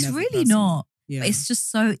absolutely it's never really personal. not. Yeah. But it's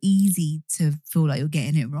just so easy to feel like you're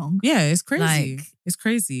getting it wrong. Yeah, it's crazy. Like, it's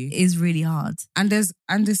crazy. It is really hard. And it's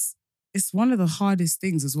one of the hardest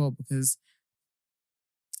things as well, because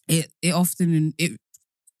it often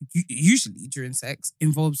usually during sex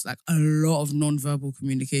involves like a lot of non-verbal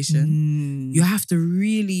communication. You have to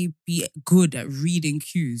really be good at reading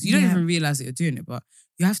cues. You don't even realize that you're doing it, but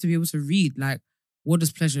you have to be able to read, like, what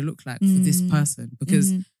does pleasure look like for this person?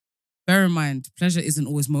 Because bear in mind, pleasure isn't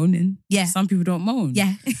always moaning. Yeah. Some people don't moan.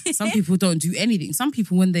 Yeah. Some people don't do anything. Some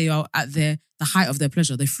people, when they are at the height of their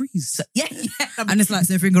pleasure, they freeze. Yeah. And it's like,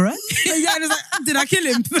 is everything all right? Yeah, and it's like, did I kill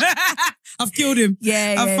him? I've killed him.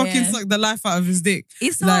 I've fucking sucked the life out of his dick.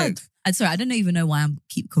 It's hard. I'm sorry, I don't even know why I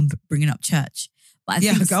keep bringing up church. But I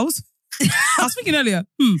think girls. I was thinking earlier,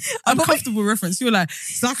 uncomfortable reference. You were like,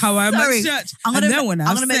 it's like how I met church. I'm going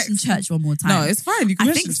to mention church one more time. No, it's fine. You can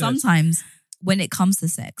I think sometimes when it comes to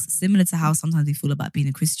sex, similar to how sometimes we feel about being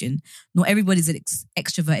a Christian, not everybody's an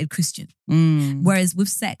extroverted Christian. Whereas with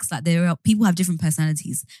sex, like people have different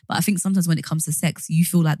personalities. But I think sometimes when it comes to sex, you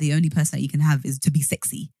feel like the only person that you can have is to be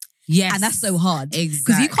sexy. Yes. And that's so hard. Exactly.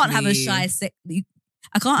 Because you can't have a shy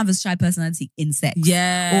I can't have a shy personality in sex.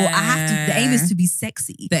 Yeah. Or I have to, the aim is to be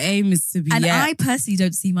sexy. The aim is to be, and I personally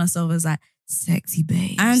don't see myself as like, sexy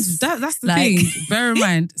babes. And that's the thing. Bear in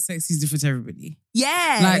mind, sexy is different to everybody.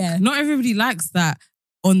 Yeah. Like, not everybody likes that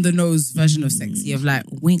on the nose version of sexy. You have like,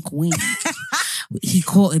 wink, wink. He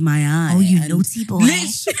caught in my eye. Oh, you naughty boy.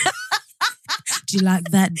 Do you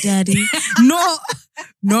like that, daddy?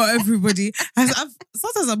 Not everybody.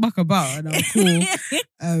 Sometimes I muck about and I'll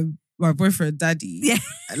call my boyfriend daddy,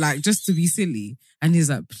 like, just to be silly. And he's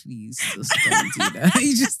like, please just don't do that.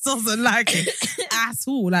 He just doesn't like it at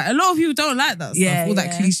all. Like, a lot of people don't like that stuff, all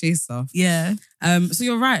that cliche stuff. Yeah. So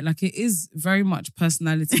you're right. Like, it is very much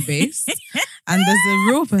personality based. And there's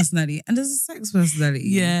a real personality and there's a sex personality.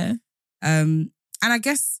 Yeah. And I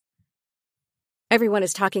guess everyone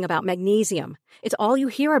is talking about magnesium. It's all you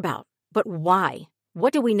hear about. But why?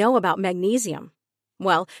 What do we know about magnesium?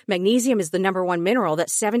 Well, magnesium is the #1 mineral that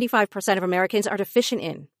 75% of Americans are deficient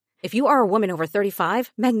in. If you are a woman over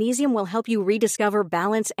 35, magnesium will help you rediscover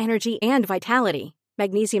balance, energy, and vitality.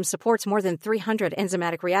 Magnesium supports more than 300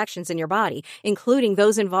 enzymatic reactions in your body, including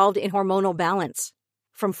those involved in hormonal balance.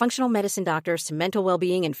 From functional medicine doctors to mental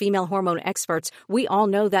well-being and female hormone experts, we all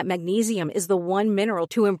know that magnesium is the one mineral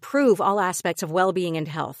to improve all aspects of well-being and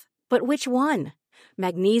health. But which one?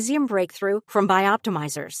 Magnesium Breakthrough from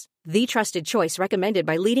Bioptimizers, the trusted choice recommended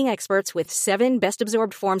by leading experts with 7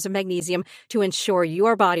 best-absorbed forms of magnesium to ensure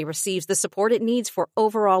your body receives the support it needs for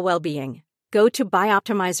overall well-being. Go to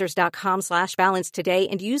bioptimizers.com/balance today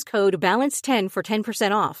and use code BALANCE10 for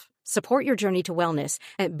 10% off. Support your journey to wellness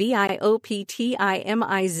at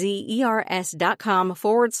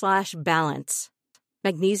bioptimizers.com/balance.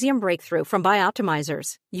 Magnesium Breakthrough from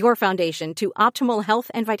Bioptimizers, your foundation to optimal health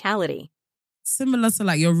and vitality. Similar to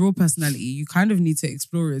like your raw personality, you kind of need to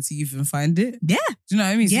explore it to even find it. Yeah. Do you know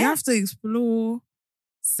what I mean? So Yeah. you have to explore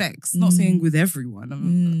sex, not saying with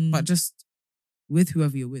everyone, but just with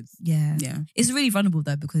whoever you're with. Yeah. Yeah. It's really vulnerable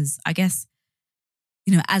though, because I guess,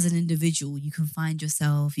 you know, as an individual, you can find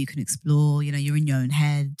yourself, you can explore, you know, you're in your own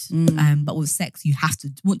head. But with sex, you have to,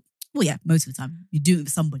 well, yeah, most of the time, you do it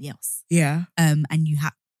with somebody else. Yeah. And you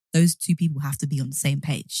have, those two people have to be on the same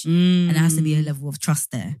page. And there has to be a level of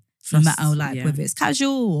trust there. Trust, no matter like whether it's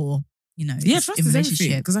casual or, you know, yeah, it's trust in is relationship.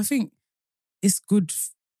 everything. Because I think it's good,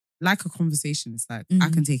 like a conversation. It's like, I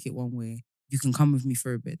can take it one way. You can come with me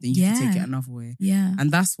for a bit. Then you can take it another way. Yeah.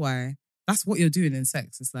 And that's why, that's what you're doing in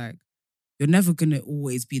sex. It's like, you're never going to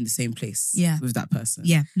always be in the same place with that person.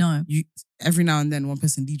 Yeah, no. You every now and then one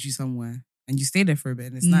person leads you somewhere and you stay there for a bit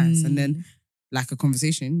and it's nice. And then like a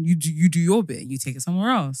conversation, you do your bit and you take it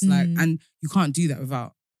somewhere else. Like, and you can't do that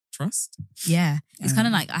without trust. Yeah. It's kind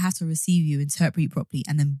of like I have to receive you, interpret you properly,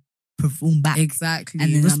 and then perform back. Exactly.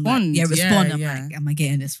 And then respond. respond. I'm like, am I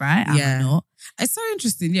getting this right? Am I not? It's so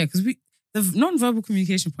interesting, because the non-verbal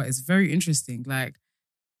communication part is very interesting. Like,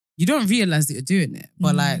 you don't realize that you're doing it.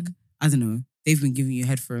 But like, I don't know, they've been giving you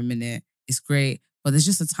head for a minute. It's great. But there's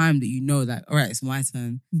just a time that you know that, all right, it's my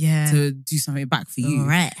turn to do something back for you. All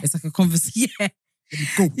right. It's like a conversation. Yeah. Let me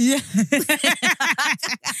go. Yeah.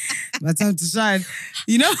 My time to shine.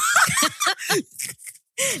 You know?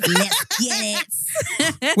 Let's get it.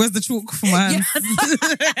 Where's the chalk for my hands?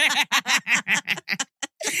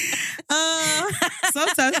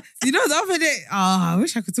 Sometimes, you know, the other day, I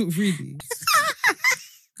wish I could talk freely.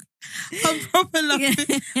 I'm proper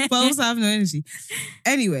laughing, but I also have no energy.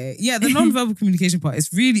 Anyway, the non-verbal communication part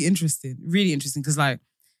is really interesting because like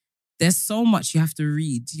there's so much you have to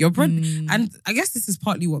read. And I guess this is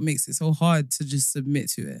partly what makes it so hard to just submit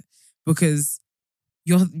to it, because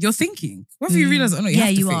you're thinking, whether you realize it or not. You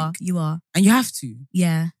have to think. You are, and you have to.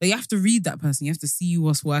 Yeah, but you have to read that person. You have to see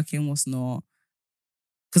what's working, what's not.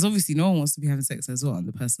 Because obviously, no one wants to be having sex as well, and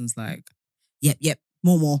the person's like, yep.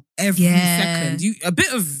 More. Every second. A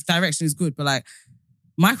bit of direction is good, but like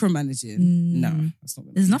micromanaging, no. That's not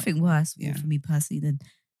There's nothing worse for me personally than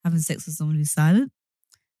having sex with someone who's silent.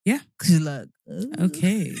 Yeah. Because you're like,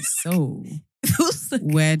 okay, so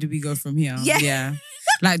where do we go from here? Yeah.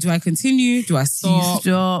 Like, do I continue? Do I stop?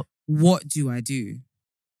 Stop. What do I do?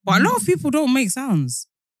 But a lot of people don't make sounds.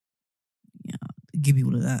 Yeah, give me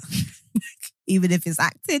all of that. Even if it's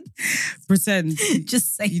acting. Pretend.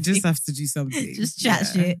 Just say you just have to do something. Just chat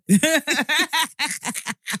shit.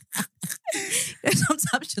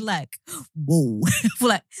 Sometimes you're like, whoa.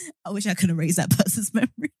 Like, I wish I could erase that person's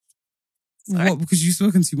memory. Sorry. What? Because you've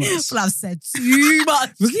spoken too much? Well, I've said too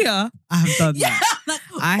much. Look here. I have done that. Like,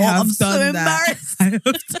 I have I'm done so that. embarrassed. I have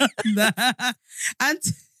done that. And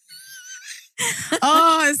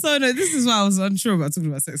it's so no. This is why I was unsure about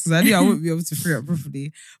talking about sex, because I knew I wouldn't be able to free up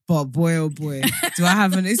properly. But boy, oh boy, do I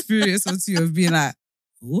have an experience or two of being like,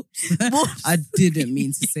 whoops, I didn't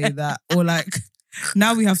mean to say that. Or like,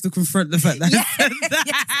 now we have to confront the fact that I said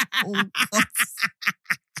that. Oh gosh.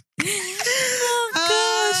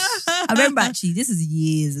 I remember actually, this is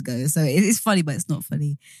years ago, so it's funny, but it's not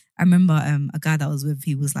funny. I remember a guy that I was with,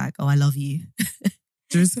 he was like, oh, I love you.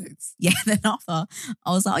 During sex? Yeah, then after,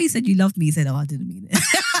 I was like, oh, you said you loved me. He said, oh, I didn't mean it.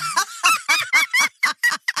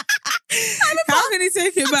 How can he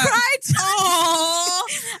take it back? I cried. Oh,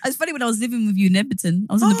 it's funny, when I was living with you in Edmonton,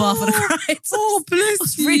 I was in the bath and I cried. Oh,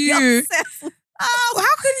 bless you. Really upset. Oh,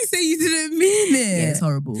 how can he say you didn't mean it? Yeah, it's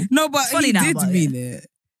horrible. No, but it's funny he now, did mean it.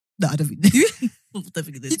 No, I don't mean it.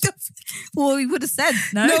 Well, he would have said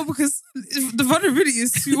no. No, because the vulnerability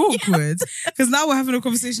is too awkward. Because now we're having a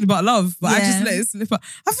conversation about love, but I just let it slip out.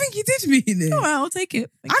 I think you did mean it. All right, I'll take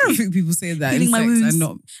it. I don't think people say that Healing in my sex wounds. and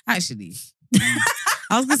not actually.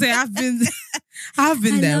 I was gonna say I've been I've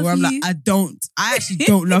been there where I'm like, I actually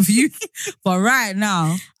don't love you. But right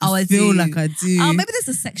now, I feel like I do. Oh, maybe there's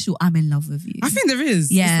a sexual I'm in love with you. I think there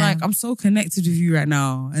is. Yeah. It's like, I'm so connected with you right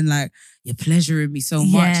now. And like, you're pleasuring me so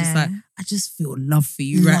much. It's like, I just feel love for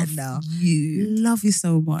you right now. Love you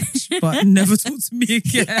so much. But never talk to me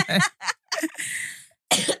again.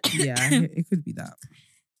 Yeah, it could be that.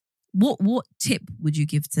 What tip would you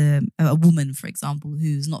give to a woman, for example,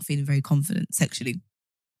 who's not feeling very confident sexually?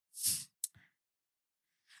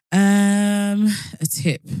 A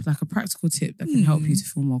tip, like a practical tip that can help you to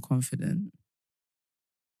feel more confident.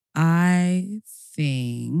 I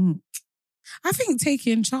think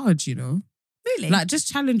taking charge, you know? Really? Like, just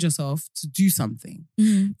challenge yourself to do something.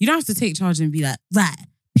 Mm-hmm. You don't have to take charge and be like, right,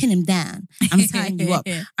 pin him down. I'm tying you up.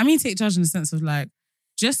 I mean, take charge in the sense of like,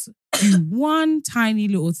 just do one tiny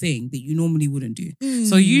little thing that you normally wouldn't do.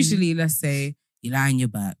 So usually, let's say you lie on your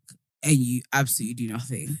back and you absolutely do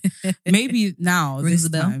nothing. Maybe now, Rings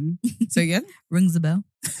this the bell. time. Say again? Rings the bell.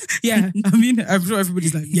 Yeah. I mean, I'm sure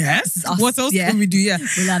everybody's like, yes. What else can we do? Yeah.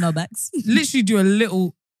 We lie on our backs. Literally do a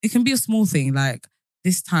little, it can be a small thing. Like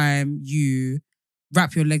this time you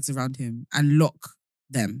wrap your legs around him and lock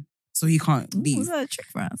them so he can't leave. Was that a trick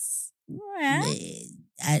for us? Yeah.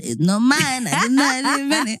 It's not mine. I did not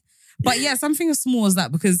invent it. But yeah, something as small as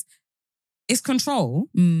that, because it's control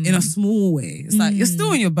in a small way. It's like you're still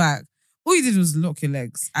on your back. All you did was lock your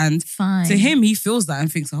legs. And to him, he feels that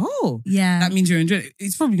and thinks, oh, that means you're enjoying it.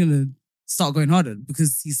 He's probably going to start going harder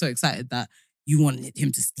because he's so excited that you wanted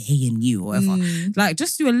him to stay in you or whatever. Like,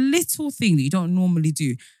 just do a little thing that you don't normally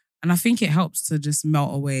do. And I think it helps to just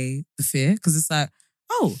melt away the fear, because it's like,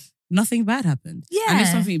 oh, nothing bad happened. Yeah. And if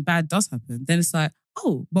something bad does happen, then it's like,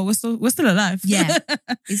 oh, but we're still alive. Yeah,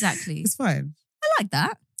 exactly. It's fine. I like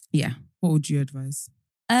that. Yeah. What would you advise?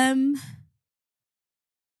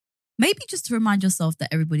 Maybe just to remind yourself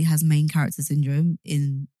that everybody has main character syndrome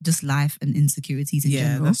in just life and insecurities in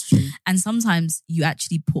general. Yeah, that's true. And sometimes you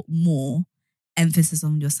actually put more emphasis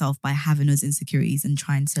on yourself by having those insecurities and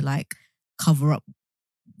trying to like cover up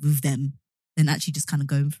with them than actually just kind of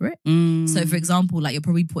going for it. So for example, like you're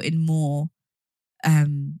probably putting more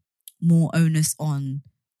onus on,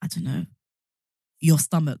 I don't know, your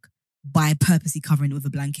stomach by purposely covering it with a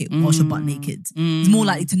blanket whilst you're butt naked. It's more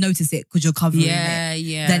likely to notice it because you're covering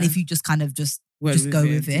it than if you just kind of just go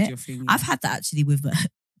with it. I've had that actually with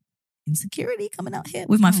insecurity coming out here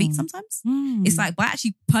with my feet sometimes. It's like by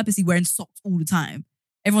actually purposely wearing socks all the time.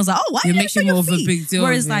 Everyone's like, oh, why you're you making more of a big deal.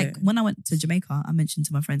 Whereas like when I went to Jamaica, I mentioned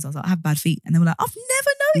to my friends, I was like, I have bad feet. And they were like, I've never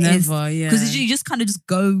noticed. Because you just kind of just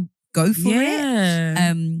go for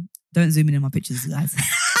it. Don't zoom in my pictures, guys.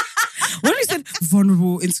 When you said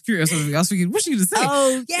vulnerable, insecure or something, I was thinking, what's she going to say?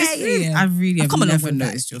 Oh, yeah. I really have never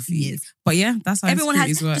noticed your feet. But yeah, that's how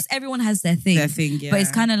insecurities work. Everyone has their thing. But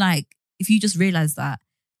it's kind of like, if you just realise that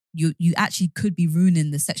you actually could be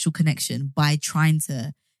ruining the sexual connection by trying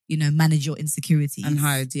to, you know, manage your insecurities. And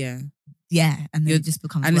hide, Yeah, and then it just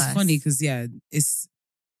becomes worse. It's funny because,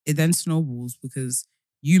 it then snowballs because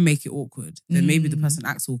you make it awkward. Then maybe the person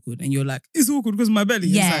acts awkward and you're like, it's awkward because of my belly.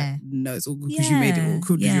 Yeah. It's like, no, it's awkward because you made it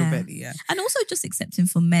awkward with your belly. Yeah. And also just accepting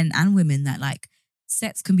for men and women that like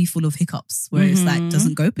sex can be full of hiccups where it's like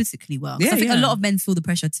doesn't go particularly well. I think a lot of men feel the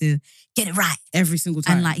pressure to get it right. Every single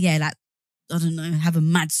time. And like, I don't know, have a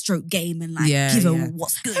mad stroke game and like give her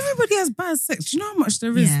what's good. Everybody has bad sex. Do you know how much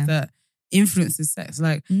there is that influences sex?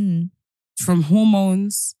 Like from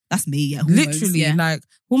hormones. That's me, hormones, literally, like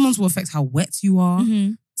hormones will affect how wet you are.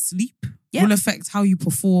 Sleep will affect how you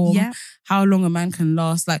perform. How long a man can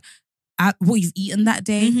last. Like what you've eaten that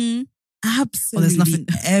day. Absolutely. There's nothing.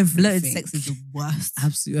 Everything. Bloated sex is the worst.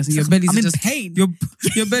 Absolutely. Your belly's I'm just in pain.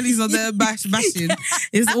 Your belly's on there bashing.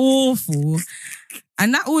 It's awful.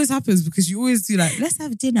 And that always happens because you always do like, let's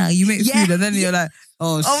have dinner. You make food and then you're like,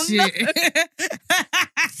 oh shit. No.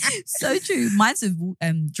 So true. Mine's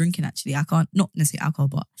with drinking actually. I can't, not necessarily alcohol,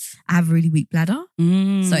 but I have a really weak bladder.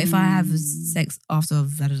 So if I have sex after,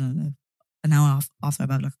 I don't know, an hour after I've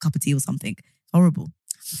had like a cup of tea or something, it's horrible.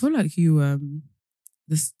 I feel like you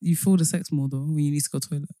feel the sex more though when you need to go to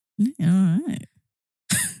the toilet. Yeah, all right.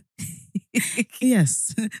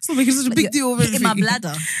 Yes. Stop making such a big deal of everything. In my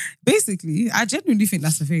bladder. Basically, I genuinely think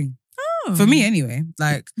that's the thing. Oh. For me anyway.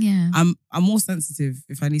 Like, I'm more sensitive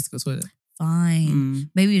if I need to go to the toilet. Fine.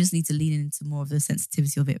 Maybe you just need to lean into more of the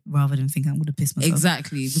sensitivity of it rather than think I'm going to piss myself.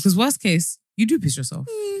 Exactly. Because worst case, you do piss yourself.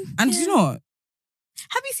 And do you know what?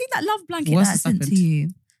 Have you seen that love blanket that I sent to you?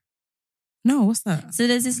 No, what's that? So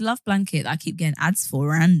there's this love blanket that I keep getting ads for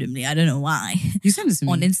randomly. I don't know why. You sent it to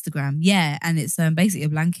me? On Instagram. Yeah. And it's basically a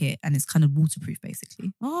blanket and it's kind of waterproof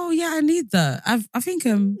basically. Oh yeah, I need that. I think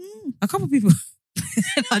a couple of people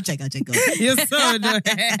I'll check. You're so annoying.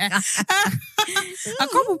 A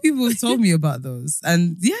couple people have told me about those.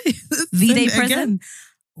 And yeah. V-Day present.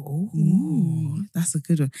 Oh, that's a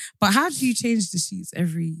good one. But how do you change the sheets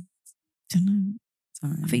every time?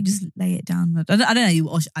 I think you just lay it down. I don't know you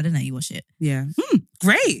wash it. I don't know you wash it. Yeah.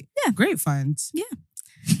 Great. Yeah. Great find. Yeah.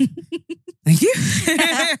 Thank you.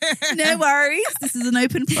 No worries. This is an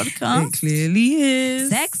open podcast. It clearly is.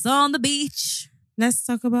 Sex on the beach. Let's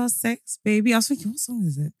talk about sex, baby. I was thinking, what song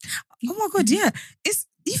is it? Oh my God, yeah. It's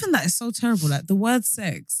even that is so terrible. Like the word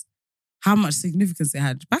sex, how much significance it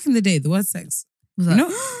had. Back in the day, the word sex, was you that?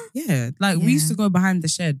 know? Yeah. Like we used to go behind the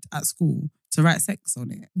shed at school to write sex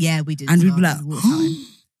on it. Yeah, we did. And we'd be like,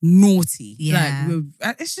 naughty. Yeah.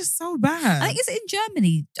 Like, it's just so bad. I think it's in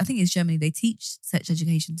Germany. I think it's Germany. They teach sex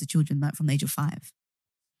education to children like from the age of 5.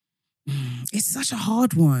 It's such a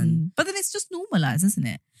hard one. But then it's just normalised, isn't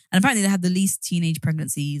it? And apparently they have the least teenage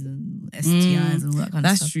pregnancies and STIs and all that kind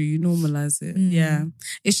of stuff. That's true. You normalise it. Yeah.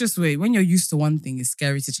 It's just weird. When you're used to one thing, it's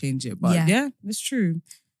scary to change it. But yeah, it's true.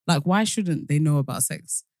 Like, why shouldn't they know about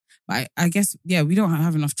sex? But I guess, yeah, we don't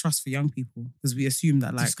have enough trust for young people because we assume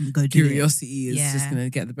that like curiosity is just going to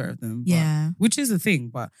get the better of them. But, which is a thing,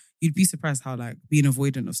 but you'd be surprised how like being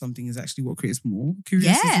avoidant of something is actually what creates more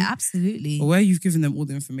curiosity. Yeah, absolutely. But where you've given them all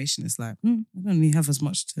the information, it's like, I don't really have as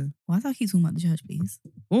much to... Why do I keep talking about the church, please?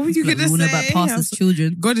 What were you going to say? Know about pastors'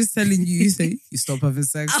 children. God is telling you, say, you stop having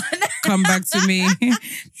sex. Come back to me.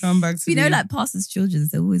 Come back to me. You know, like pastors' children,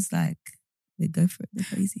 they're always like, they go for it. They're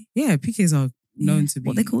crazy. Yeah, PKs are known to be...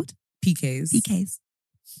 What are they called? PKs.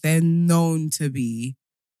 They're known to be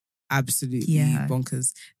absolutely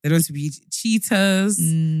bonkers. They're known to be cheaters.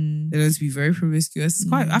 They're known to be very promiscuous. It's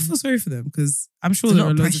quite. I feel sorry for them because I'm sure there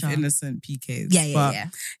are loads of innocent PKs.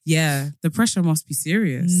 Yeah. The pressure must be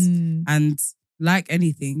serious. And like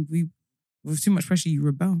anything, with too much pressure, you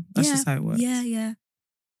rebel. That's just how it works. Yeah.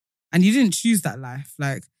 And you didn't choose that life.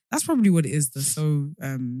 Like that's probably what it is. That's so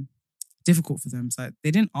difficult for them. It's like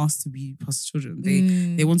they didn't ask to be pastor's children.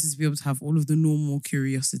 They wanted to be able to have all of the normal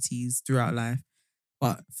curiosities throughout life.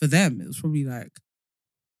 But for them, it was probably like,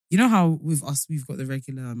 you know how with us, we've got the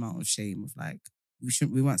regular amount of shame of like,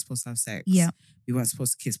 we weren't supposed to have sex. Yeah. We weren't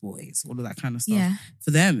supposed to kiss boys, all of that kind of stuff. Yeah.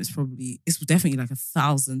 For them, it's definitely like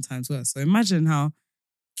 1,000 times worse. So imagine how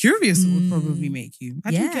curious it would probably make you.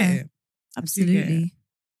 I do get it. Absolutely.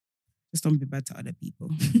 Just don't be bad to other people.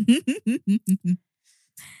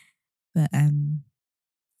 But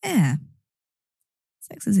yeah,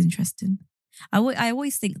 sex is interesting. I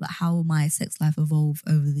always think that how my sex life evolved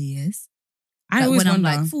over the years. I always when wonder,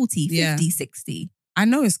 I'm like 40, 50, 60. I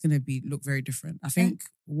know it's going to look very different. I think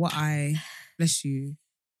bless you.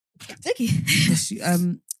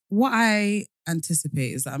 What I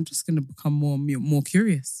anticipate is that I'm just going to become more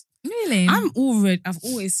curious. Really? I've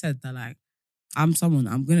always said that like, I'm going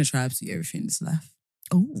to try absolutely everything in this life.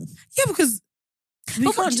 Oh. Yeah, because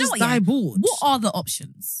we can't just die bored. What are the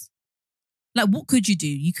options? Like, what could you do?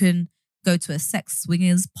 You can go to a sex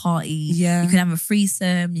swingers party. Yeah. You can have a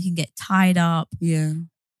threesome. You can get tied up. Yeah.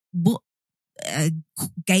 What?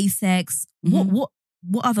 Gay sex. Mm-hmm.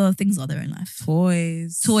 What other things are there in life?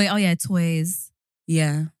 Toys. Oh yeah, toys.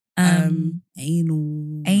 Yeah. Anal.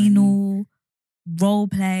 Role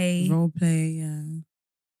play. Yeah.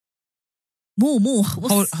 More.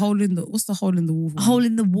 What's the hole in the wall? Hole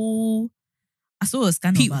in the wall. I saw a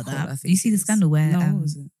scandal about that. You see the scandal where what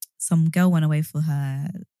was it? Some girl went away for her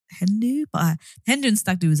hen do, but her hen do and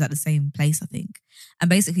stag do was at the same place, I think. And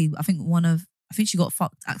basically, I think she got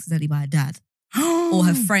fucked accidentally by her dad, or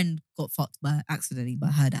her friend got fucked accidentally by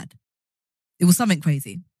her dad. It was something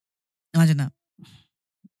crazy. Imagine that.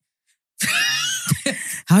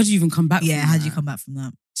 How do you even come back? Yeah, how do you come back from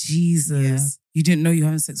that? Jesus, you didn't know you were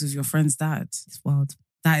having sex with your friend's dad. It's wild.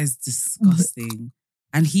 That is disgusting.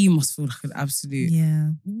 And he must feel like an absolute... Yeah.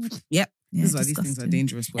 Yep. Yeah, this is why these things are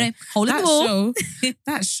dangerous. Anyway, hole in the wall.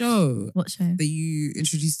 That show. What show? That you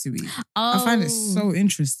introduced to me. I find it so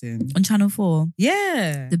interesting. On Channel 4.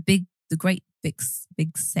 Yeah. The great big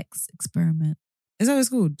sex experiment. Is that what it's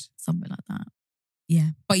called? Something like that. Yeah.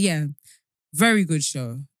 But yeah, very good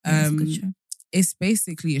show. Yeah, it's a good show. It's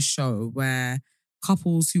basically a show where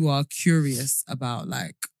couples who are curious about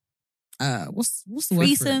like what's the word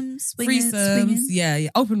for it? Threesomes. Yeah.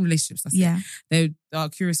 Open relationships. That's it. They are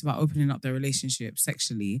curious about opening up their relationship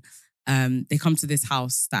sexually. They come to this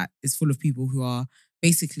house that is full of people who are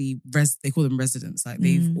basically they call them residents. Like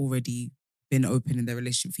they've already been open in their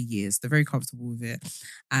relationship for years. They're very comfortable with it.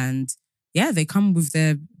 And yeah, they come with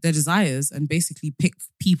their desires and basically pick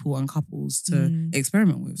people and couples to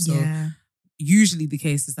experiment with. So usually the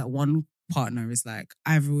case is that one partner is like,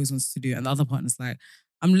 I've always wanted to do it. And the other partner's like,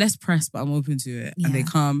 I'm less pressed, but I'm open to it. And they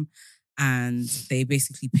come and they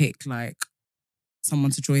basically pick like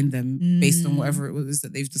someone to join them based on whatever it was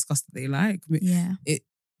that they've discussed that they like. Yeah.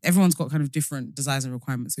 Everyone's got kind of different desires and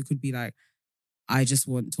requirements. So it could be like, I just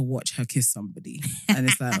want to watch her kiss somebody. And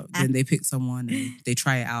it's like, then they pick someone and they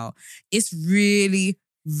try it out. It's really,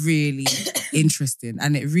 really interesting.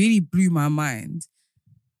 And it really blew my mind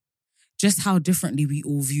just how differently we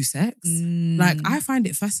all view sex. Like, I find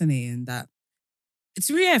it fascinating that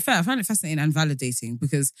it's really fair. I find it fascinating and validating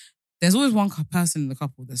because there's always one person in the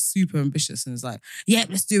couple that's super ambitious and is like, yeah,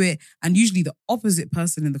 let's do it. And usually the opposite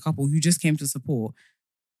person in the couple who just came to support,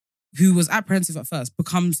 who was apprehensive at first,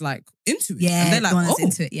 becomes like into it. Yeah, and they're like, oh,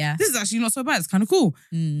 into it, yeah. This is actually not so bad. It's kind of cool.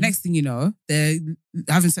 Next thing you know, they're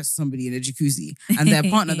having sex with somebody in a jacuzzi and their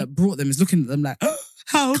partner that brought them is looking at them like, oh,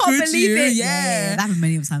 how Can't could believe you? it. Yeah. That happened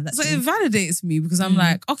many times. So it validates me because I'm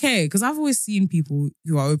like, okay, because I've always seen people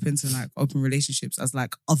who are open to like open relationships as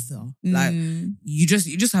like other. Like you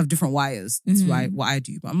just have different wires to what I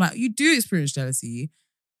do. But I'm like, you do experience jealousy.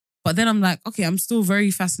 But then I'm like, okay, I'm still very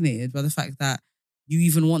fascinated by the fact that you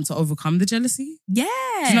even want to overcome the jealousy. Yeah.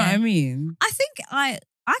 Do you know what I mean? I think I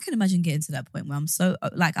can imagine getting to that point where I'm so,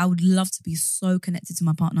 like, I would love to be so connected to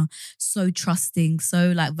my partner, so trusting,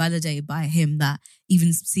 so like validated by him that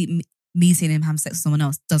even me seeing him have sex with someone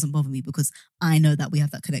else doesn't bother me because I know that we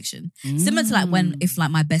have that connection. Similar to like if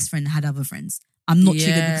like my best friend had other friends. I'm not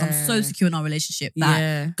triggered because I'm so secure in our relationship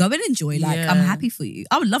that go and enjoy. Like, I'm happy for you.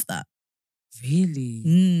 I would love that.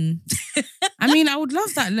 Really? I mean, I would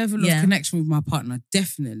love that level of connection with my partner,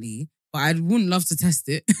 definitely. But I wouldn't love to test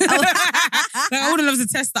it. Like, I wouldn't love to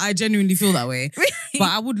test that I genuinely feel that way. Really? But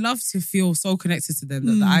I would love to feel so connected to them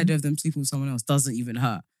that the idea of them sleeping with someone else doesn't even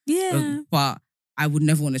hurt. Yeah. But I would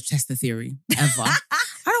never want to test the theory, ever. I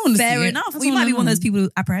don't want to Fair see enough. It. You might be one of those people who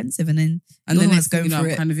are apprehensive and then next going thing for I'm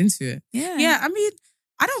it. kind of into it. Yeah. Yeah, I mean,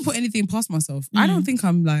 I don't put anything past myself. I don't think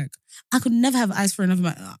I'm like, I could never have eyes for another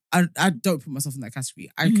man. I don't put myself in that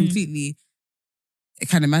category. I completely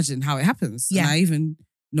can imagine how it happens. Yeah. And I even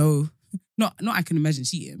know, not I can imagine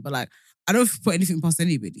cheating, but like, I don't put anything past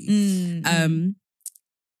anybody.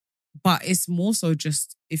 But it's more so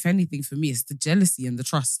just, if anything for me, it's the jealousy and the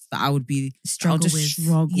trust that I would be struggle with.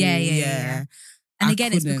 Struggle. Yeah. And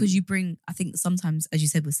again, it's because you bring, I think sometimes, as you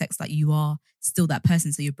said with sex, like you are still that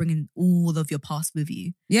person. So you're bringing all of your past with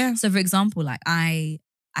you. Yeah. So for example, like I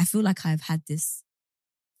feel like I've had this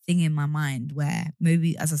thing in my mind where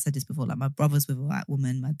maybe, as I said this before, like my brother's with a white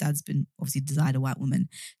woman. My dad's been obviously desired a white woman.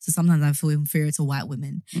 So sometimes I feel inferior to white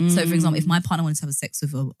women. So for example, if my partner wanted to have sex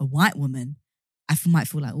with a white woman, I might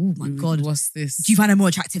feel like, oh my God, what's this? Do you find her more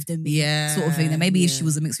attractive than me? Yeah. Sort of thing. Then maybe if she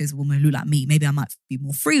was a mixed race woman who looked like me, maybe I might be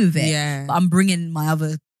more free with it. Yeah. But I'm bringing my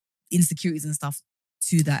other insecurities and stuff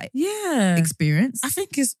to that experience. I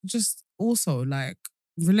think it's just also like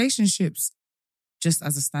relationships, just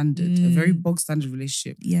as a standard, a very bog standard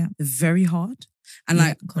relationship. Yeah. They're very hard. And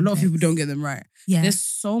like a lot of people don't get them right. Yeah. There's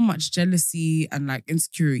so much jealousy and like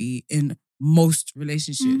insecurity in most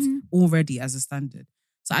relationships already as a standard.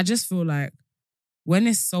 So I just feel like when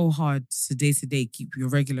it's so hard to day keep your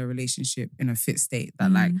regular relationship in a fit state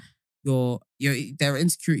that like there are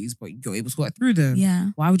insecurities, but you're able to work through them. Yeah.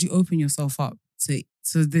 Why would you open yourself up to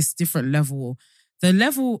this different level?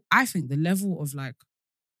 I think the level of like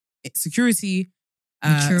security,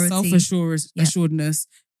 self-assuredness,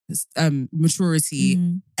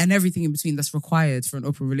 maturity, and everything in between that's required for an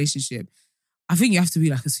open relationship. I think you have to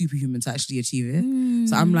be like a superhuman to actually achieve it.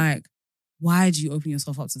 So I'm like, why do you open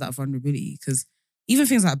yourself up to that vulnerability? Because even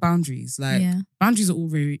things like boundaries, boundaries are all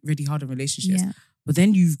really hard in relationships. Yeah. But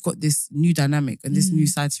then you've got this new dynamic and this new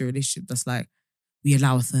side to your relationship that's like, we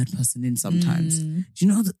allow a third person in sometimes. Do you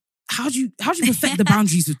know how do you perfect the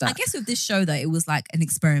boundaries with that? I guess with this show though, it was like an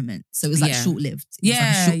experiment. So it was like short-lived. It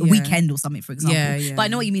was like a weekend or something, for example. Yeah. But I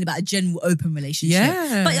know what you mean about a general open relationship.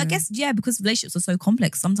 Yeah. But I guess, because relationships are so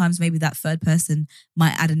complex, sometimes maybe that third person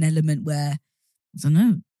might add an element where, I don't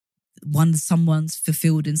know, someone's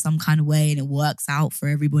fulfilled in some kind of way and it works out for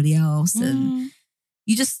everybody else. And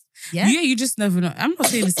you just, you just never know. I'm not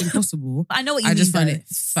saying it's impossible. I know what you mean. I just find though. it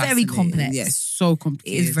very complex. Yeah, it's so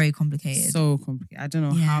complicated. It is very complicated. So complicated. I don't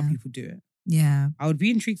know how people do it. Yeah. I would be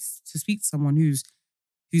intrigued to speak to someone who's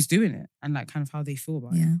doing it and like kind of how they feel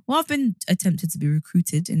about it. Well, I've been attempted to be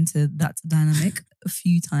recruited into that dynamic a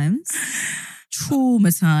few times.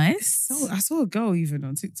 Traumatized. So I saw a girl even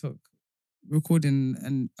on TikTok recording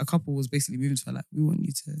and a couple was basically moving to her like, we want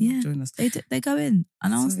you to join us. They go in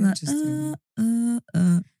and I was like,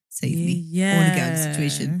 save me. I want to get out of the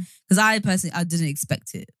situation. Because I didn't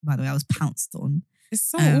expect it, by the way. I was pounced on. It's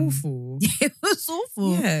so awful. It was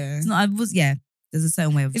awful. Yeah. It's not, There's a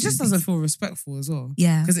certain way of It just doing doesn't things. feel respectful as well.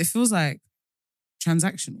 Yeah. Because it feels like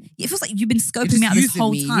transactional. It feels like you've been You're scoping just me out this using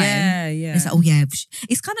whole me. time. Yeah, yeah. It's like, oh yeah.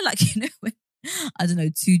 It's kind of like, when, I don't know,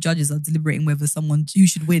 two judges are deliberating whether who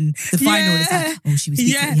should win the final. It's like, oh, she was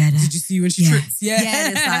Yeah. yeah. Did you see when she tripped? Yeah. Yeah,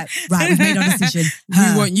 and it's like, right, we've made our decision.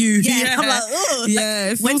 We want you. Yeah, I'm like, oh.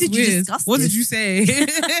 Yeah, it When feels did you weird. discuss What this? did you say?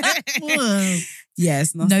 Yeah,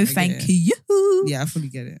 it's not. No, thank you. Yeah, I fully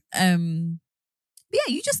get it. But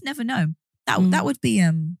yeah, you just never know. That would be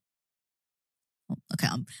okay.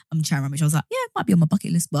 I'm trying to remember. I was like, yeah, it might be on my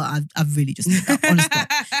bucket list, but I've really just made that on the spot.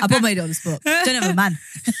 I probably made it on the spot. Don't have a man.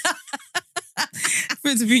 For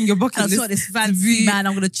it to be in your bucket That's list, what this fancy man.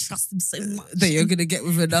 I'm gonna trust him so much that you're gonna get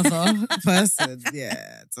with another person.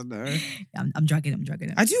 Yeah, I don't know. Yeah, I'm dragging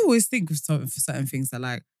it. I do always think of for certain things that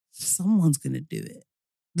like someone's gonna do it.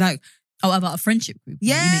 Like, about a friendship group.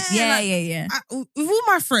 yeah, Yeah. With all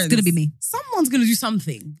my friends, It's gonna be me. Someone's gonna do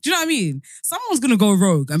something. Do you know what I mean? Someone's gonna go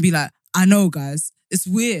rogue and be like, I know, guys, it's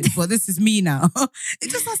weird, but this is me now. It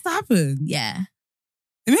just has to happen. Yeah.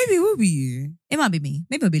 And maybe it will be you. It might be me.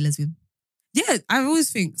 Maybe I'll be lesbian. Yeah, I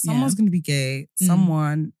always think someone's gonna be gay.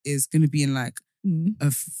 Someone is gonna be in like a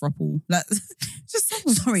throuple. Like, just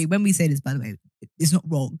someone. Sorry, when we say this, by the way, it's not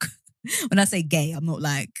wrong. When I say gay, I'm not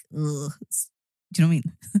like, ugh. Do you know what I mean?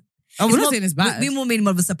 Oh, we're not saying it's bad. We more mean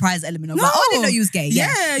more of a surprise element of No. like, oh, I didn't know you was gay.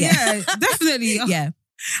 Yeah, definitely. Yeah.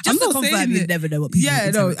 I'm Just to not confirm, saying you'd it. never know what people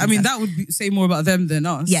Yeah, no, I mean, that would say more about them than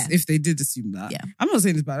us Yeah. if they did assume that. Yeah. I'm not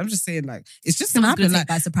saying it's bad. I'm just saying, like, it's just going to Someone's happen. gonna Like, take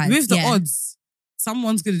by surprise. with the Yeah. odds,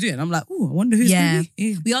 someone's going to do it. And I'm like, oh, I wonder who's Yeah. going to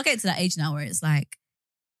be. We are getting to that age now where it's like,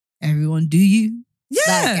 everyone do you. Yeah.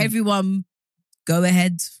 Like, everyone go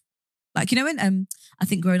ahead. Like, you know, when I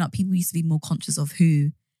think growing up, people used to be more conscious of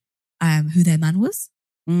who their man was.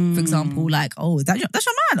 For example, like, oh, that's your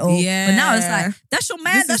man. Or, But now it's like, that's your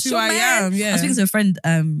man, that's your man. am, yeah. I was speaking to a friend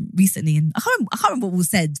recently and I can't remember what was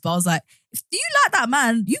said, but I was like, if you like that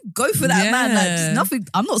man, you go for that man. Like, there's nothing,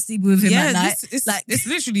 I'm not sleeping with him at night. It's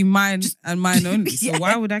literally mine and mine only. So Yeah.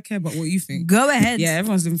 why would I care about what you think? Go ahead. Yeah,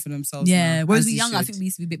 everyone's living for themselves. Yeah. now, Whereas as we you younger, I should. think we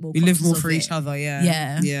used to be a bit more We live conscious more of for it. each other. Yeah.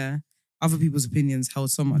 Yeah. Yeah. Other people's opinions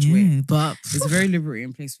held so much weight. But It's a very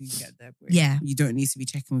liberating place when you get there. Where Yeah. You don't need to be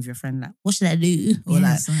checking with your friend like, what should I do? Or yeah,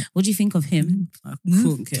 like, it's like, what do you think of him? I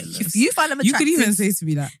couldn't care less. if you find them You attractive, could even say to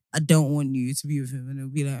me like, I don't want you to be with him. And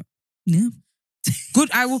it'll be like, yeah. good,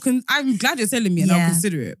 I'm glad you're telling me and Yeah. I'll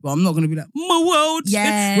consider it. But I'm not going to be like, my world.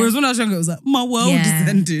 Yeah. Whereas when I was younger, it was like, my world just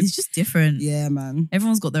ended. It's just different. Yeah, man.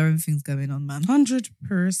 Everyone's got their own things going on, man.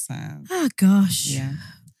 100%. Oh gosh. Yeah.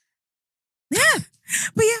 Yeah.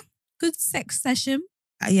 But yeah. Good sex session.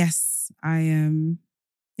 Yes, I am.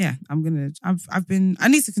 I'm going to, I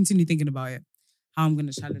need to continue thinking about it. How I'm going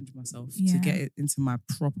to challenge myself to get it into my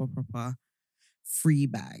proper free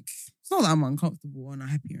bag. It's not that I'm uncomfortable or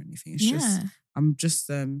unhappy or anything. It's just,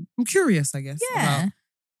 I'm curious, I guess. Yeah.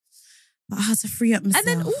 About how to free up myself. And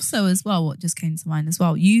then also as well, what just came to mind as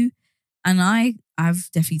well, you and I've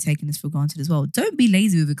definitely taken this for granted as well. Don't be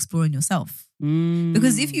lazy with exploring yourself.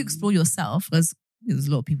 Because if you explore yourself, there's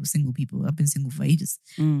a lot of people, single people, I've been single for ages.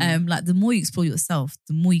 Like the more you explore yourself,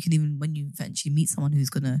 the more you can even, when you eventually meet someone you're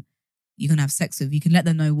gonna have sex with, you can let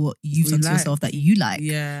them know what you've done to yourself that you like.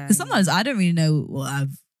 Yeah. Because sometimes I don't really know what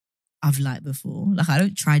I've liked before. Like I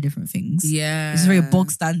don't try different things. Yeah. It's very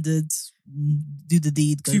bog standard. Do the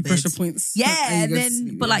deed. Go 2 bed. pressure points. Yeah, and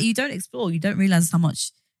then but like you don't explore, you don't realize how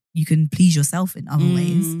much you can please yourself in other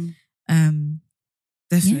ways.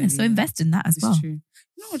 Definitely. Yeah, so invest in that as It's well. true.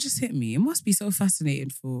 You know what just hit me? It must be so fascinating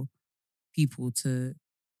for people to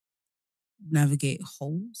navigate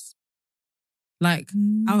holes. Like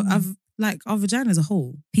our vagina is a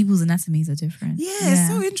hole. People's anatomies are different. Yeah, it's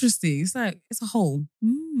so interesting. It's like it's a hole.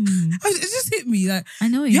 It just hit me. Like I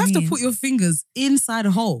know what you have mean. to put your fingers inside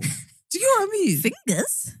a hole. Do you know what I mean?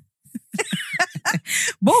 Fingers?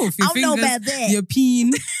 Both your I don't fingers, know about that. your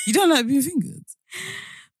peen. You don't like being fingered.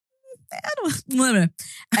 I don't know.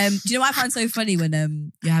 Do you know what I find so funny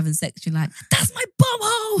when you're having sex? You're like, that's my bum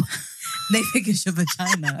hole. They think it's your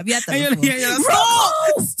vagina. Have you had that before? Yeah.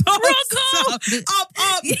 Stop.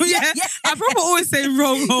 Up. Yeah. I probably always say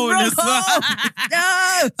wrong hole Wrong as well. hole.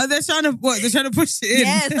 No. And they're trying to push it in.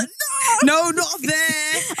 Yes. No, not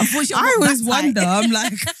there. Unfortunately, I I'm not always that tight. wonder. I'm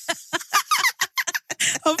like,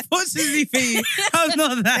 unfortunately for you, I'm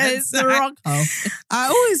not that. It's the tight. wrong hole. I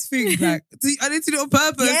always think like, I need to do it on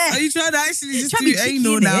purpose. Yeah. Are you trying to actually just Trying to do be cheeky,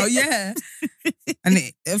 anal now? innit? Yeah. And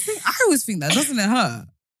I always think that, doesn't it hurt?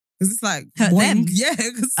 Because it's like, Hurt them? yeah,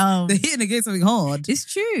 because Oh, they're hitting against something hard. it's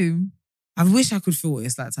true. I wish I could feel what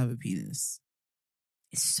it's like to have a penis.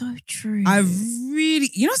 It's so true. I really,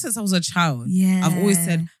 since I was a child, yeah. I've always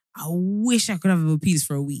said, I wish I could have a penis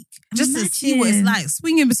for a week. Just to see what it's like,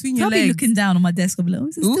 swinging between your legs. I'll be looking down on my desk. I'll be like,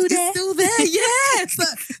 is it still there? It's still there, yes.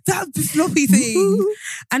 That floppy thing.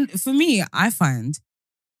 And for me, I find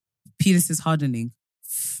penises hardening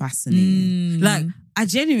fascinating. Like, I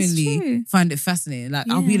genuinely find it fascinating. Like,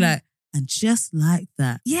 I'll be like, and just like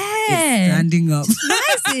that, it's standing up. It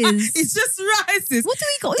rises. It just rises. What do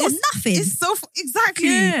we got? It's nothing. It's so, exactly.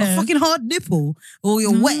 A fucking hard nipple. Or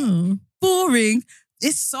you're wet. Boring.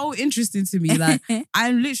 It's so interesting to me. Like,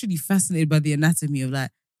 I'm literally fascinated by the anatomy of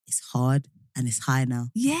like, it's hard and it's high now.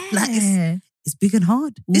 Yeah. Like, it's big and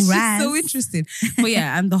hard. It's just so interesting. But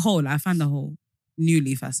yeah, and the hole, I find the whole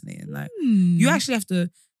newly fascinating. Like, you actually have to,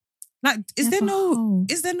 like, is there no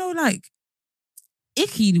like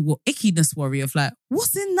ickiness worry of like,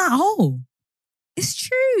 what's in that hole? It's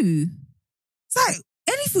true. It's like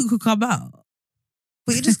anything could come out.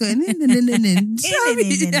 But you're just going in. I'm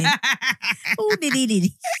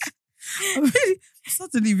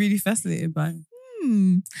suddenly really fascinated by it.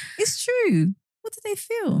 It's true. What do they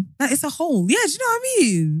feel? Like, it's a hole. Yeah, do you know what I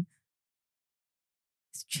mean?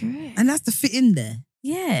 It's true. And that's to fit in there.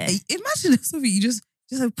 Yeah. Imagine if something you just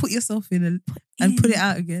have to put yourself in and put it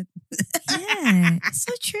out again. Yeah. It's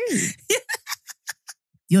so true. Yeah.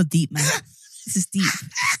 You're deep, man. This is deep.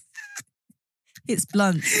 It's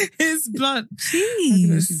blunt. It's blunt.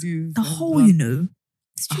 Jeez. The whole, blunt. You know.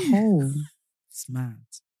 It's true. A whole. It's mad.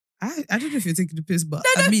 I don't know if you're taking the piss, but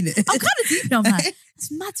I mean it. I'm kind of deep now, man.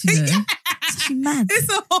 It's mad, you know. Yeah. It's actually mad. It's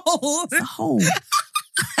a hole. It's a hole.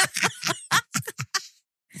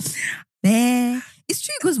 There. It's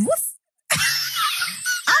true, because what's...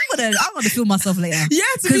 I'm gonna feel myself later. Yeah,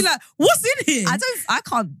 to be like, what's in here? I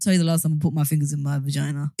can't tell you the last time I put my fingers in my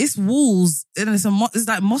vagina. It's walls and it's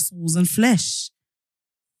like muscles and flesh.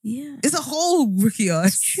 Yeah. It's a whole Rukia.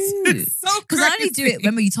 It's true. It's so crazy. Because I only do it,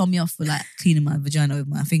 remember you told me off for like cleaning my vagina with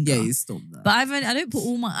my finger. Yeah, you stopped that. But I don't put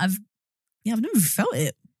all my, I've never felt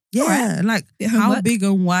it. Yeah, right. Like how big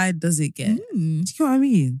and wide does it get? Do you know what I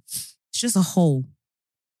mean? It's just a hole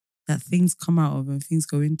that things come out of and things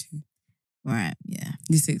go into. Right, yeah.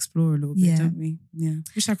 Need to explore a little bit, don't we? Yeah.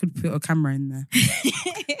 Wish I could put a camera in there.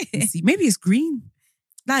 And see. Maybe it's green.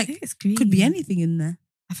 Like, it's green. Could be anything in there.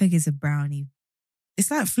 I think it's a brownie. It's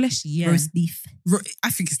like fleshy, yeah. Roast beef. I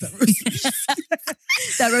think it's that roast beef.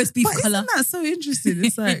 That roast beef but colour. Isn't that so interesting?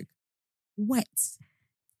 It's like wet.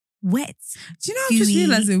 Do you know, I'm just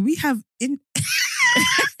realising we have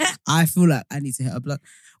I feel like I need to hit a blood.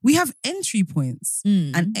 We have entry points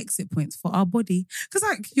and exit points for our body. Because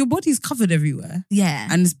like your body's covered everywhere. Yeah.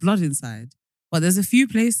 And there's blood inside. But there's a few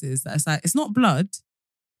places that it's like, it's not blood,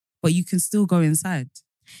 but you can still go inside.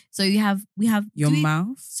 So we have your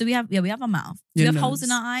mouth. So we have our mouth. Do we have holes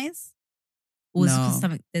in our eyes? Or is it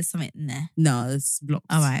something, there's something in there? No, it's blocked.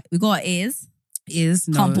 All right. We got our ears. Ears,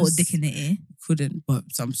 nose. Can't put a dick in the ear. Couldn't, but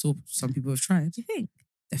some people have tried. Do you think?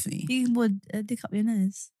 Definitely. You can put a dick up your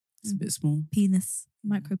nose. It's a bit small. Penis.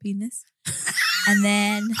 Micro penis. And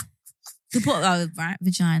then you put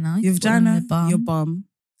vagina. Your vagina, your bum.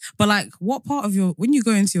 But like, what part of when you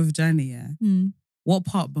go into your vagina, what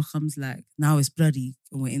part becomes like, now it's bloody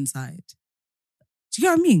and we're inside? Do you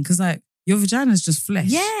get what I mean? Because like, your vagina is just flesh.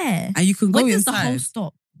 Yeah. And you can go inside. When does the hole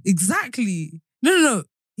stop? Exactly. No.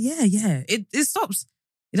 Yeah. It stops.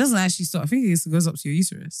 It doesn't actually stop. I think it goes up to your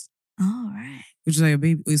uterus. Oh, right. Which is like your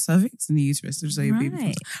baby, or your cervix and the uterus, which is like your baby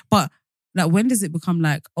comes. But like, when does it become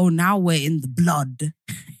like, oh, now we're in the blood? Do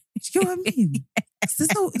you get what I mean? Yes.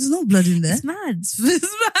 There's no blood in there. It's mad. It's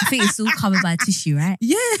mad. I think it's all covered by tissue, right?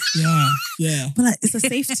 Yeah. Yeah. But like, it's a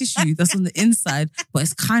safe tissue that's on the inside, but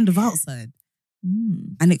it's kind of outside.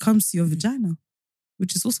 And it comes to your vagina,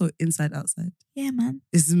 which is also inside outside. Yeah, man.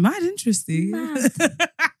 It's mad interesting. Mad.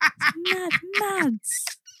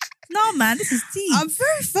 No, man, this is deep. I'm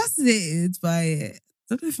very fascinated by it. I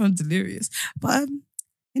don't know if I'm delirious. But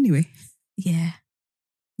anyway. Yeah.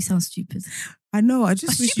 You sound stupid. I know. I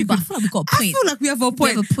just wish you could. I feel like we got a point. I feel like we have a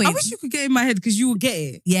point. I wish you could get in my head because you will get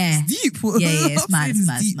it. Yeah. It's deep. Yeah.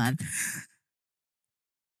 It's mad.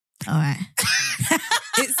 All right.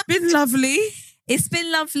 It's been lovely. It's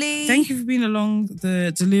been lovely. Thank you for being along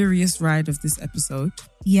the delirious ride of this episode.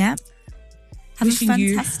 Yeah. Have Wishing a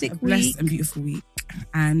fantastic you a blessed and beautiful week.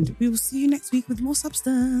 And we will see you next week with more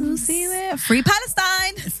substance. We'll see you there. Free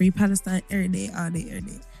Palestine. Free Palestine every day, all day, every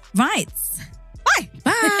day. Right. Bye.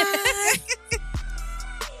 Bye.